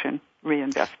conviction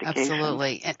reinvestigation.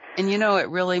 Absolutely. And you know, it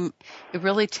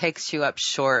really takes you up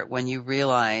short when you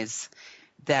realize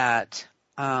that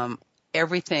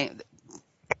everything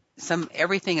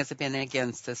has been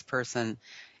against this person,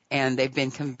 and they've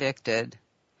been convicted,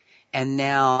 and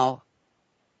now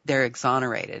they're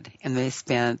exonerated, and they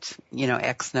spent,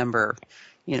 X number,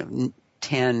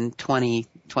 10, 20,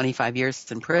 25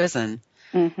 years in prison,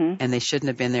 and they shouldn't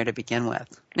have been there to begin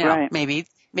with. Now, right.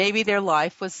 Maybe their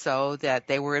life was so that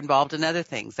they were involved in other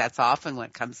things. That's often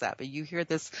what comes up. You hear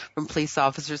this from police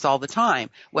officers all the time.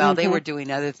 Well, they were doing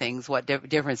other things. What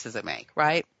difference does it make,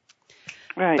 right?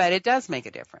 Right. But it does make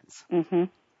a difference.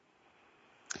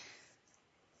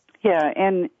 Yeah,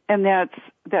 and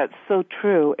that's so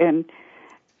true. And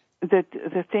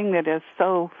the thing that is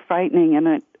so frightening,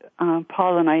 and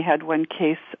Paul and I had one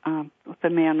case with a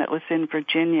man that was in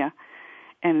Virginia,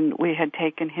 and we had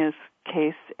taken his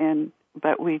case,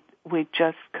 but we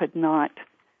just could not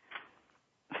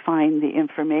find the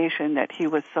information that he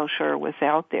was so sure was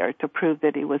out there to prove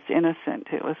that he was innocent.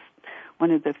 It was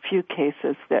one of the few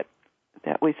cases that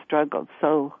we struggled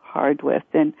so hard with.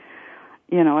 And,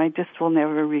 I just will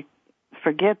never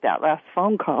forget that last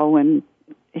phone call when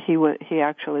he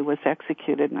actually was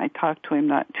executed, and I talked to him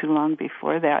not too long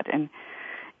before that. And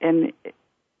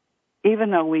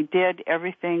even though we did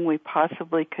everything we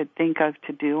possibly could think of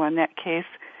to do on that case,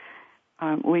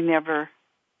 we never,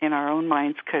 in our own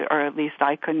minds, could, or at least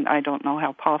I couldn't, I don't know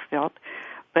how Paul felt,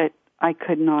 but I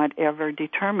could not ever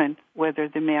determine whether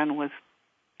the man was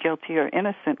guilty or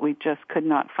innocent. We just could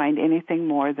not find anything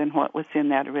more than what was in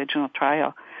that original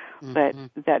trial. But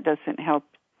that doesn't help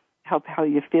how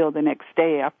you feel the next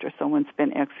day after someone's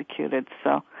been executed.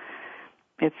 So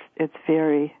it's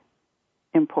very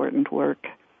important work,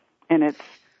 and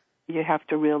you have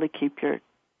to really keep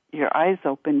your eyes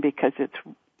open, because it's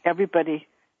everybody.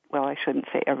 Well, I shouldn't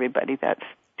say everybody, that's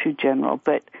too general,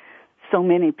 but so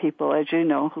many people, as you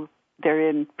know, who they're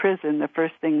in prison, the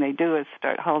first thing they do is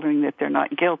start hollering that they're not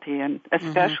guilty, and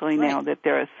especially now that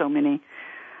there are so many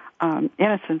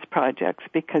innocence projects,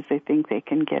 because they think they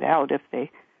can get out if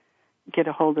they get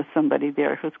a hold of somebody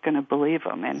there who's going to believe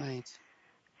them. And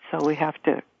so we have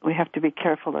to be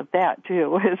careful of that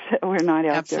too. Is that we're not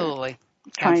out Absolutely. there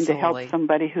trying Absolutely. to help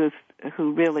somebody who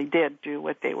really did do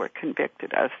what they were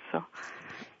convicted of. So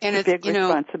and it's a big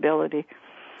responsibility.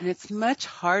 And it's much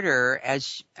harder,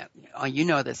 as you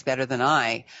know this better than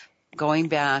I, going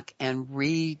back and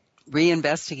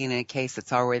reinvestigating a case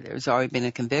there's already been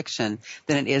a conviction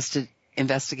than it is to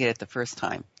investigate it the first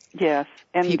time. Yes,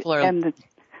 I'm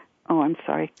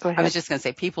sorry. Go ahead. I was just going to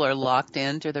say people are locked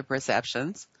into their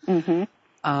perceptions.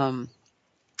 Mm-hmm.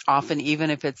 Often,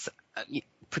 even if it's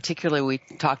particularly, we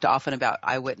talked often about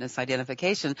eyewitness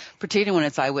identification, particularly when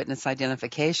it's eyewitness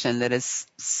identification that is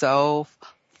so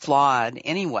flawed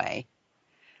anyway.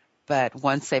 But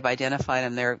once they've identified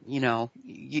them, they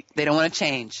don't want to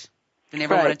change. They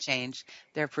never want to change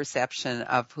their perception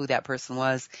of who that person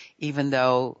was, even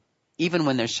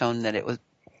when they're shown that it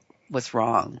was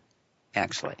wrong,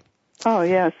 actually. Oh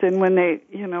yes, and when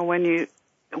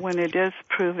when it is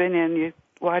proven and you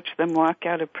watch them walk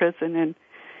out of prison and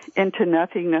into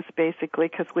nothingness, basically,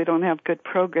 because we don't have good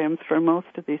programs for most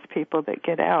of these people that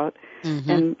get out. Mm-hmm.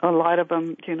 And a lot of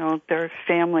them, their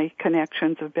family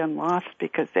connections have been lost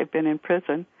because they've been in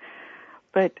prison.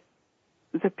 But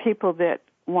the people that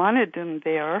wanted them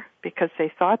there because they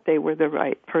thought they were the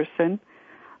right person,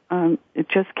 it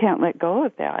just can't let go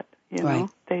of that, Right.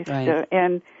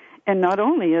 And not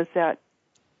only is that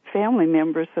family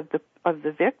members of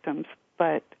the victims,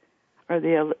 but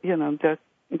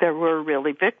there were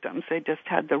really victims. They just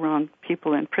had the wrong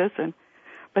people in prison.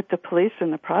 But the police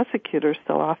and the prosecutors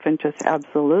so often just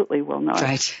absolutely will not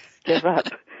give up.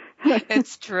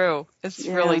 It's true. It's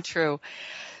really true.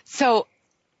 So,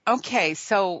 okay,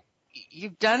 so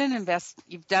you've done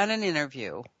an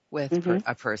interview with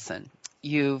a person.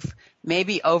 You've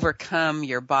maybe overcome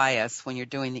your bias when you're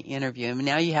doing the interview, and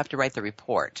now you have to write the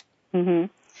report. Mm-hmm.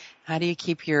 How do you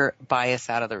keep your bias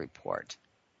out of the report?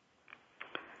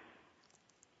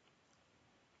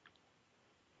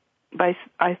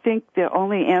 I think the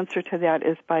only answer to that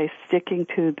is by sticking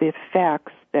to the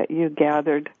facts that you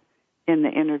gathered in the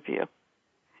interview.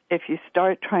 If you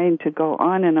start trying to go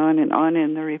on and on and on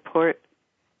in the report,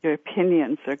 your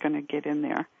opinions are going to get in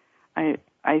there.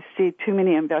 I see too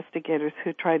many investigators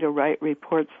who try to write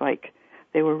reports like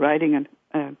they were writing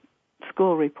a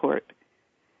school report,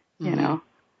 And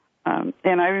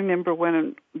I remember when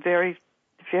a very,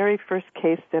 very first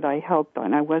case that I helped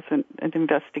on, I wasn't an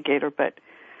investigator, but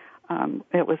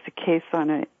it was a case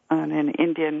on an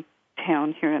Indian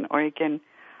town here in Oregon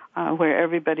where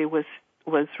everybody was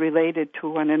related to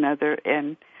one another,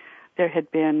 and there had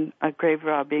been a grave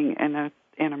robbing and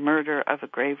a murder of a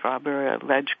grave robber, an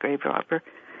alleged grave robber.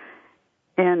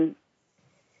 And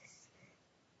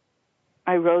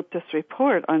I wrote this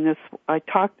report on this. I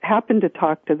happened to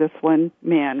talk to this one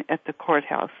man at the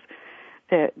courthouse.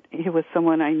 That he was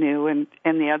someone I knew, and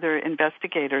the other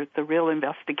investigators, the real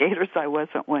investigators, I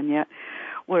wasn't one yet,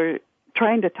 were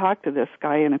trying to talk to this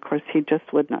guy, and of course he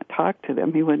just would not talk to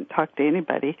them. He wouldn't talk to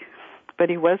anybody, but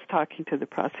he was talking to the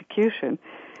prosecution.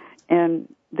 And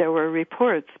there were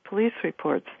reports, police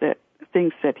reports, that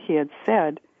things that he had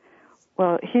said.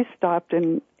 Well, he stopped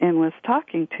and was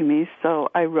talking to me, so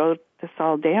I wrote this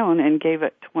all down and gave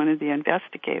it to one of the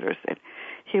investigators. And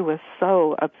he was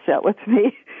so upset with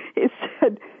me. He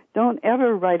said, "Don't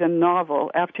ever write a novel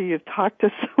after you've talked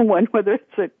to someone, whether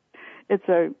it's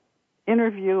a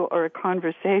interview or a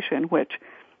conversation," which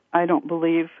I don't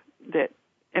believe that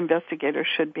investigators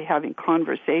should be having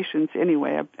conversations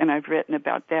anyway, and I've written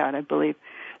about that. I believe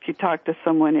if you talk to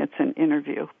someone, it's an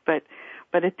interview. But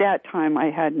at that time, I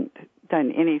hadn't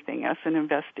done anything as an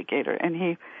investigator, and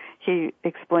he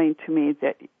explained to me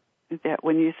that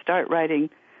when you start writing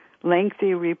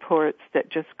lengthy reports that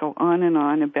just go on and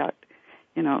on about,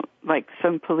 like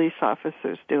some police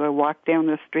officers do. I walked down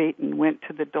the street and went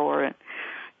to the door and,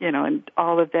 and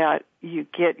all of that, you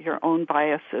get your own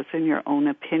biases and your own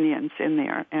opinions in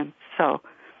there. And so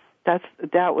that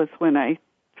was when I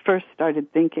first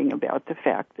started thinking about the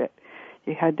fact that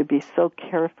you had to be so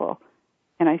careful.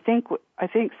 And I think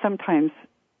sometimes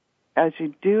as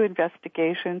you do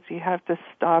investigations, you have to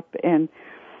stop and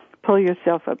pull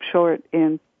yourself up short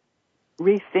and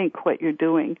rethink what you're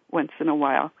doing once in a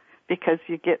while, because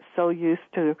you get so used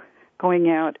to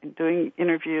going out and doing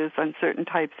interviews on certain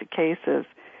types of cases,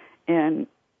 and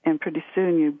pretty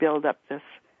soon you build up this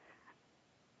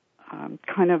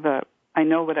kind of a I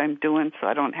know what I'm doing so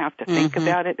I don't have to think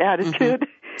about it attitude.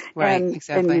 Mm-hmm. Right,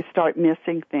 exactly. And you start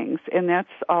missing things, and that's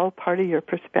all part of your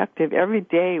perspective. Every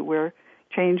day we're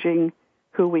changing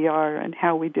who we are and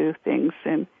how we do things,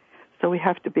 and so we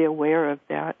have to be aware of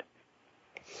that.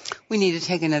 We need to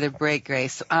take another break,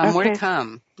 Grace. Okay. More to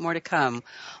come. More to come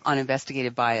on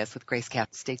investigative bias with Grace Cap.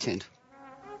 Stay tuned.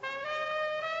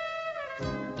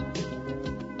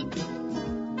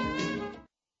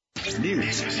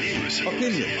 News,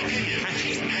 opinion,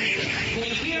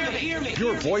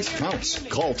 your voice counts.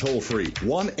 Call toll-free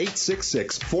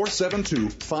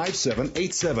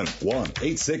 1-866-472-5787.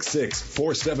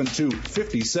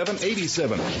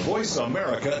 1-866-472-5787.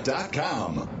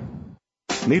 VoiceAmerica.com.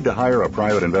 Need to hire a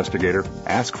private investigator?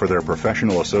 Ask for their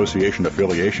professional association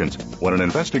affiliations. When an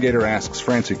investigator asks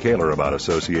Francie Kaler about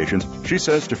associations, she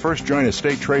says to first join a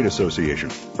state trade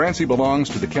association. Francie belongs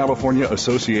to the California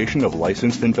Association of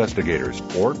Licensed Investigators,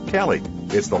 or CALI.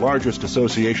 It's the largest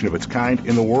association of its kind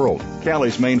in the world.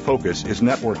 CALI's main focus is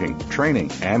networking,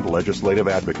 training, and legislative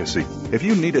advocacy. If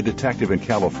you need a detective in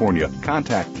California,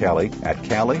 contact CALI at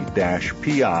cali-pi.org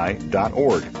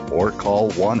or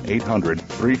call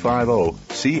 1-800-350-CALI.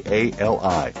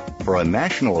 For a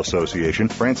national association,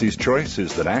 Francie's choice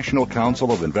is the National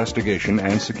Council of Investigation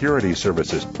and Security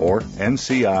Services, or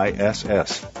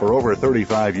NCISS. For over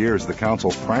 35 years, the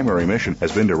Council's primary mission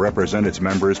has been to represent its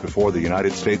members before the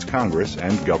United States Congress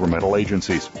and governmental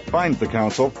agencies. Find the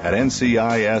Council at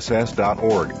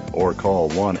nciss.org or call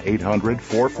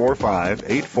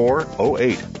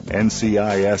 1-800-445-8408.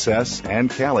 NCISS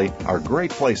and CALI are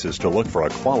great places to look for a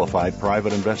qualified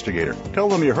private investigator. Tell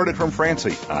them you heard it from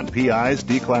Francie on PI's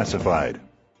Declassified.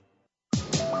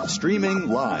 Streaming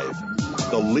live,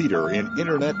 the leader in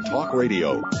Internet talk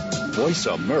radio.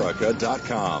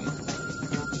 VoiceAmerica.com.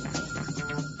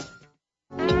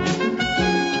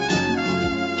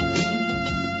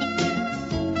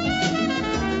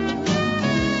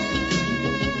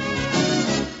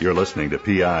 You're listening to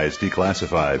PI's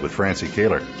Declassified with Francie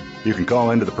Kaler. You can call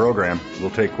into the program.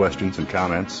 We'll take questions and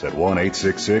comments at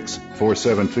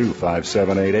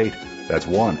 1-866-472-5788. That's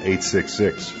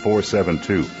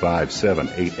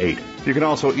 1-866-472-5788. You can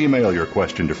also email your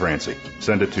question to Francie.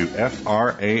 Send it to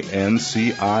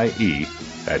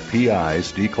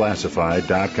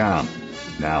francie@pisdeclassified.com.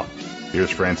 Now,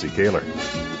 here's Francie Kaler.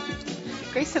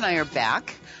 Grace and I are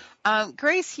back.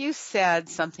 Grace, you said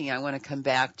something I want to come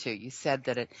back to. You said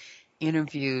that an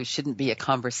interview shouldn't be a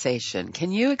conversation.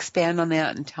 Can you expand on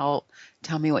that and tell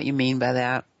me what you mean by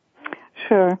that?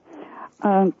 Sure.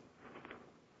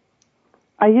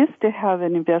 I used to have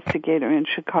an investigator in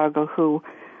Chicago who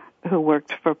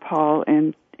worked for Paul,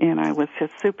 and I was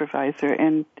his supervisor,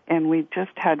 and we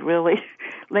just had really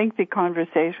lengthy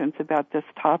conversations about this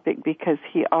topic because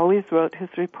he always wrote his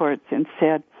reports and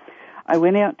said, I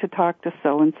went out to talk to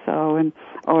so-and-so,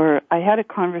 or I had a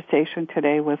conversation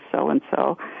today with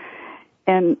so-and-so,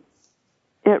 and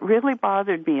it really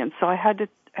bothered me, and so I had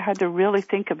to really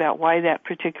think about why that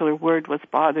particular word was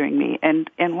bothering me, and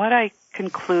what I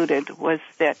concluded was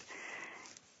that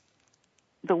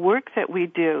the work that we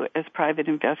do as private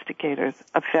investigators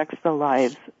affects the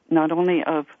lives not only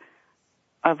of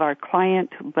our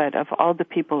client, but of all the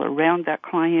people around that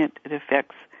client. It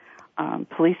affects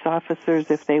police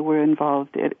officers if they were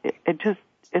involved.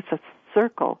 It's a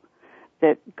circle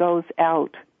that goes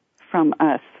out from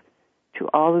us to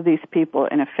all of these people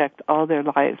and affect all their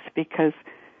lives because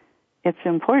it's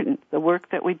important. The work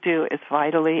that we do is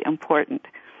vitally important.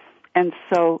 And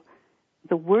so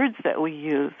the words that we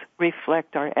use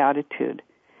reflect our attitude.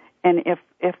 And if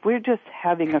we're just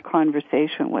having a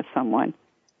conversation with someone,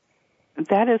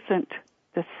 that isn't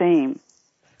the same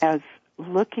as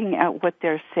looking at what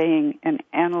they're saying and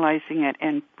analyzing it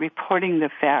and reporting the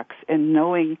facts and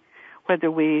knowing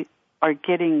whether we are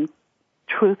getting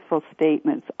truthful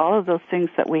statements. All of those things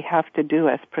that we have to do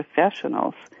as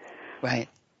professionals. Right.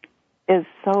 Is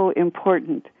so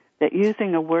important that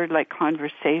using a word like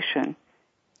conversation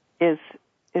is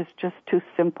just too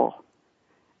simple.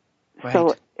 Right.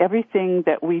 So everything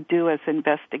that we do as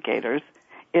investigators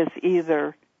is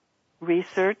either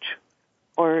research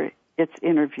or it's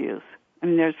interviews. I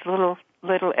mean, there's little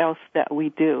else that we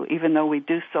do. Even though we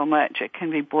do so much, it can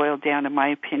be boiled down, in my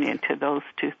opinion, to those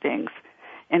two things.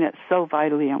 And it's so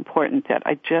vitally important that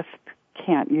I just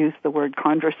can't use the word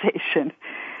conversation.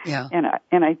 Yeah.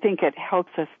 And I think it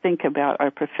helps us think about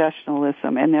our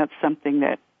professionalism, and that's something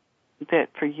that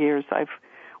for years I've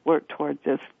worked towards,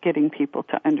 is getting people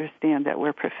to understand that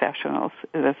we're professionals.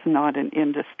 It's not an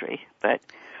industry, but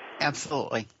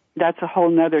absolutely. That's a whole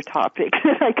nother topic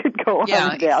that I could go on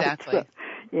about. Exactly. So,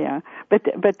 yeah, but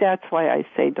that's why I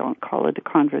say don't call it a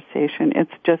conversation. It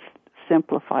just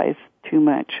simplifies too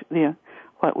much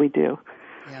what we do.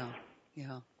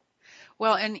 Yeah.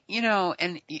 Well, and you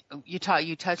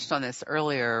touched on this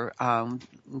earlier. And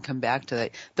come back to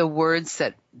that. The words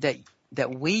that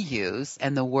we use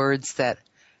and the words that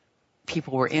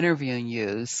people we're interviewing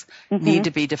use need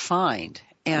to be defined.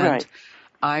 And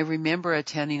I remember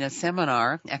attending a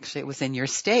seminar, actually it was in your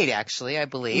state, actually, I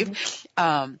believe,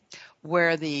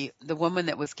 where the woman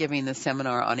that was giving the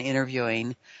seminar on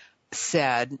interviewing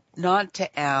said not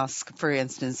to ask, for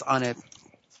instance, on a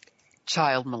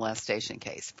child molestation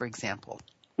case, for example,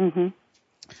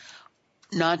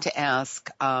 not to ask,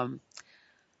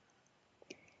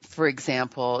 for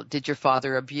example, did your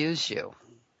father abuse you?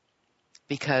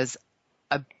 Because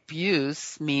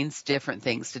abuse means different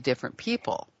things to different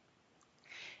people.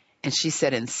 And she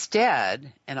said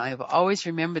instead, and I've always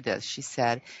remembered this, she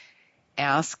said,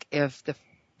 ask if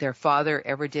their father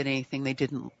ever did anything they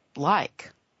didn't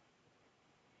like.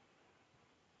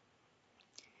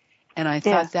 And I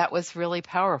thought that was really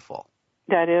powerful.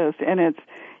 That is, and it's,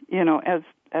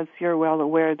 as you're well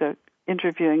aware, the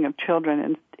interviewing of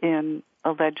children in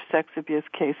alleged sex abuse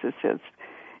cases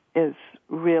is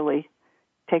really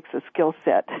takes a skill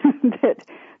set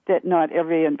that not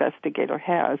every investigator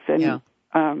has, and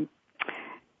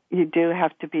you do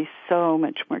have to be so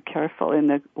much more careful in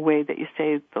the way that you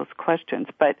say those questions.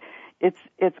 But it's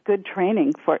good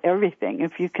training for everything.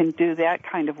 If you can do that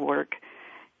kind of work,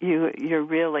 you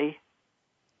really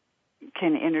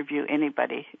can interview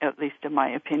anybody, at least in my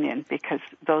opinion, because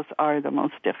those are the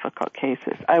most difficult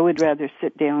cases. I would rather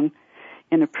sit down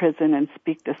in a prison and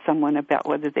speak to someone about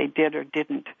whether they did or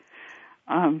didn't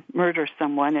murder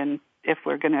someone, and if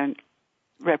we're going to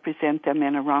represent them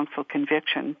in a wrongful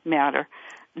conviction matter,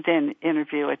 than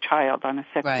interview a child on a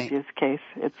sex abuse case.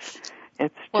 It's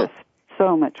just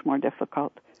so much more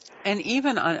difficult. And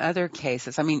even on other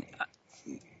cases, I mean,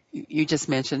 you just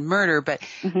mentioned murder, but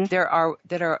there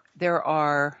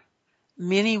are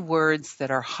many words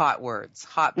that are hot words,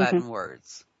 hot button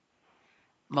words.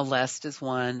 Molest is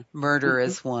one, murder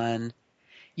is one.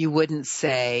 You wouldn't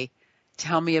say,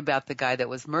 tell me about the guy that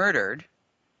was murdered.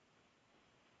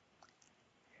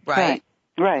 Right?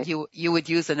 Right. You would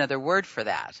use another word for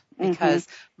that, because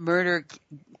murder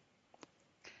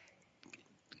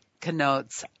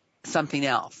connotes something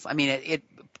else. I mean,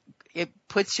 it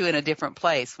puts you in a different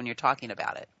place when you're talking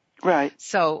about it. Right.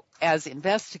 So as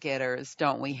investigators,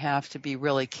 don't we have to be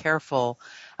really careful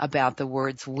about the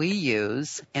words we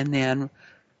use, and then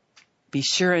be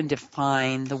sure and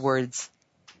define the words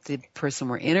the person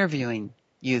we're interviewing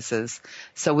uses,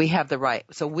 so we get the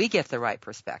right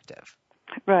perspective.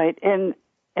 Right. And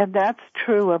that's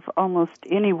true of almost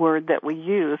any word that we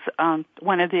use.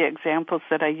 One of the examples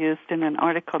that I used in an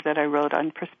article that I wrote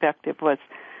on perspective was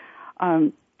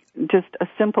just a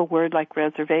simple word like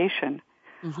reservation.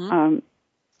 To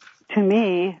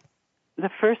me, the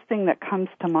first thing that comes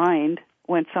to mind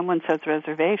when someone says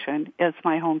reservation is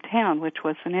my hometown, which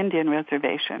was an Indian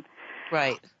reservation.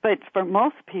 Right. But for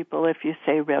most people, if you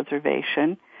say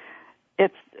reservation,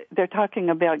 they're talking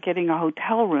about getting a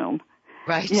hotel room.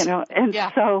 Right. And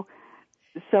so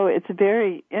it's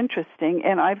very interesting,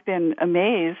 and I've been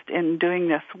amazed in doing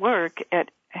this work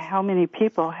at how many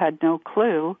people had no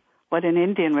clue what an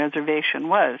Indian reservation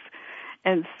was.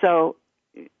 And so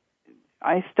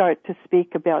I start to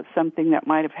speak about something that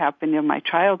might have happened in my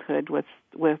childhood with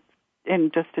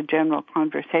in just a general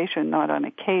conversation, not on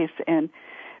a case, and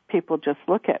people just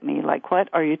look at me like, what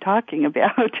are you talking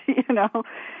about?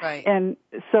 Right. And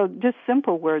so just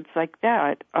simple words like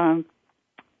that.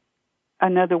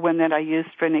 Another one that I used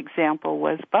for an example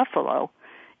was buffalo.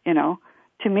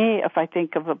 To me, if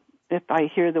I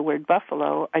hear the word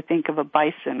buffalo, I think of a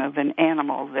bison, of an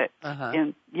animal that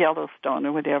in Yellowstone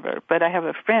or whatever. But I have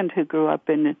a friend who grew up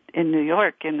in New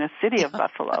York, in the city of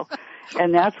Buffalo,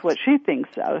 and that's what she thinks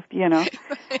of,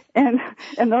 And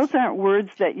those aren't words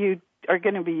that you are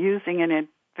going to be using in an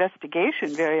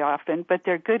investigation very often, but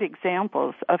they're good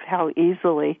examples of how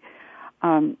easily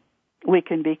we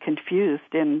can be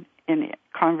confused in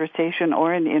conversation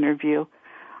or an interview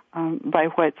by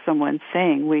what someone's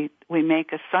saying. We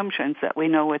make assumptions that we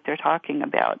know what they're talking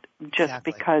about just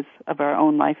because of our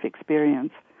own life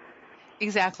experience.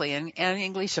 Exactly. And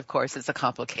English, of course, is a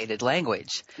complicated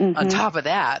language on top of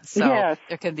that. So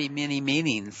there can be many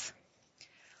meanings.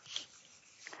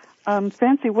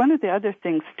 Francie, one of the other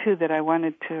things, too, that I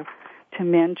wanted to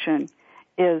mention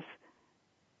is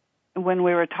when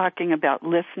we were talking about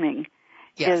listening,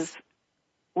 is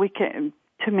we can,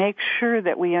 to make sure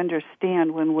that we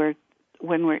understand when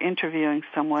we're interviewing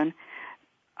someone,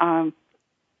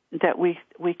 that we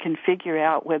can figure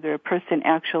out whether a person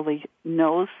actually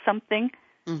knows something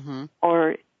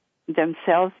or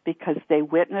themselves because they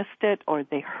witnessed it or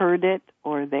they heard it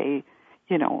or they,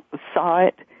 saw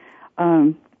it,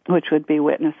 which would be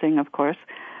witnessing, of course,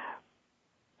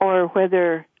 or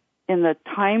whether in the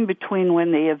time between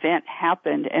when the event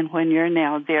happened and when you're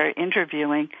now there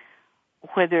interviewing,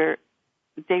 whether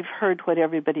they've heard what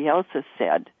everybody else has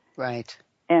said. Right.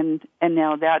 And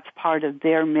now that's part of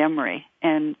their memory.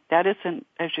 And that isn't,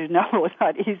 as you know,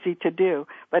 not easy to do,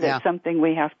 but it's something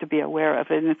we have to be aware of.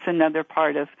 And it's another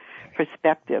part of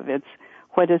perspective. It's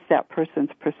what is that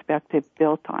person's perspective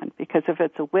built on? Because if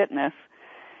it's a witness,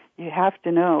 you have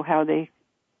to know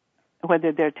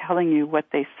whether they're telling you what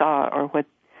they saw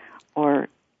or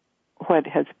what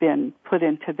has been put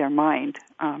into their mind.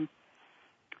 And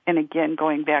again,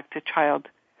 going back to child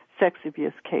sex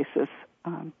abuse cases,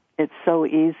 it's so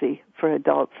easy for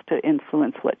adults to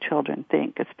influence what children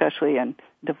think, especially in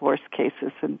divorce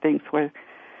cases and things where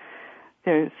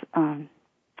there's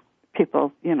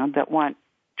people, that want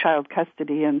child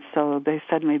custody, and so there's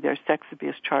sex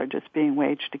abuse charges being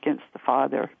waged against the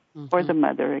father or the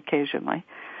mother occasionally.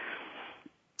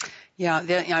 Yeah,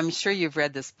 I'm sure you've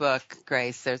read this book,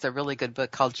 Grace. There's a really good book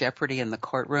called Jeopardy in the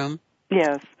Courtroom.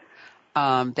 Yes.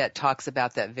 That talks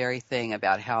about that very thing,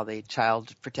 about how the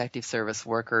Child Protective Service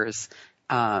workers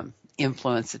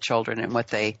influence the children and what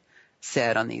they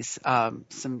said on these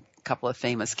some couple of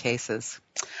famous cases.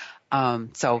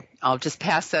 So I'll just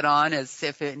pass that on as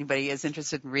if anybody is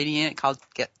interested in reading it, called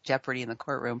Jeopardy in the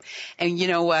Courtroom. And you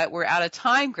know what? We're out of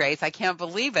time, Grace. I can't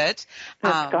believe it.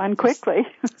 It's gone quickly.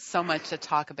 So much to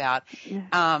talk about.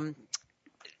 Yeah.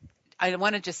 I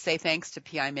want to just say thanks to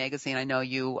PI Magazine. I know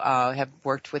you have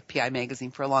worked with PI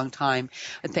Magazine for a long time.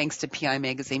 And thanks to PI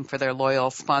Magazine for their loyal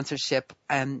sponsorship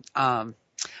and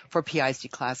for PIs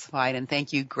Declassified. And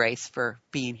thank you, Grace, for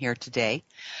being here today.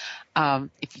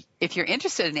 If you're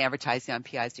interested in advertising on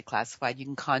PIs Declassified, you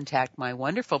can contact my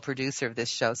wonderful producer of this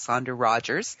show, Sandra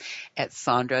Rogers, at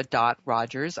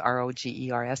sandra.rogers,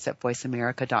 ROGERS, at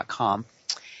voiceamerica.com.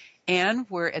 And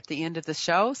we're at the end of the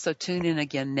show, so tune in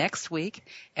again next week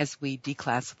as we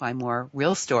declassify more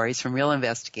real stories from real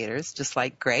investigators, just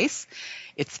like Grace.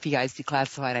 It's PIs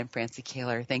Declassified. I'm Francie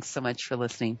Kaler. Thanks so much for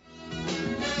listening.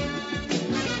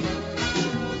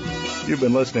 You've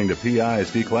been listening to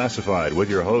PIs Declassified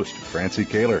with your host, Francie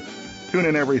Kaler. Tune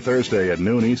in every Thursday at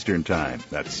noon Eastern Time.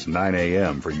 That's 9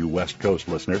 a.m. for you West Coast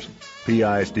listeners.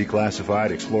 PIs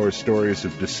Declassified explores stories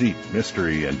of deceit,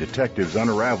 mystery, and detectives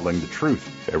unraveling the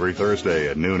truth. Every Thursday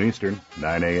at noon Eastern,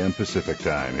 9 a.m. Pacific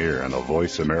Time, here on the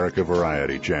Voice America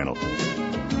Variety Channel.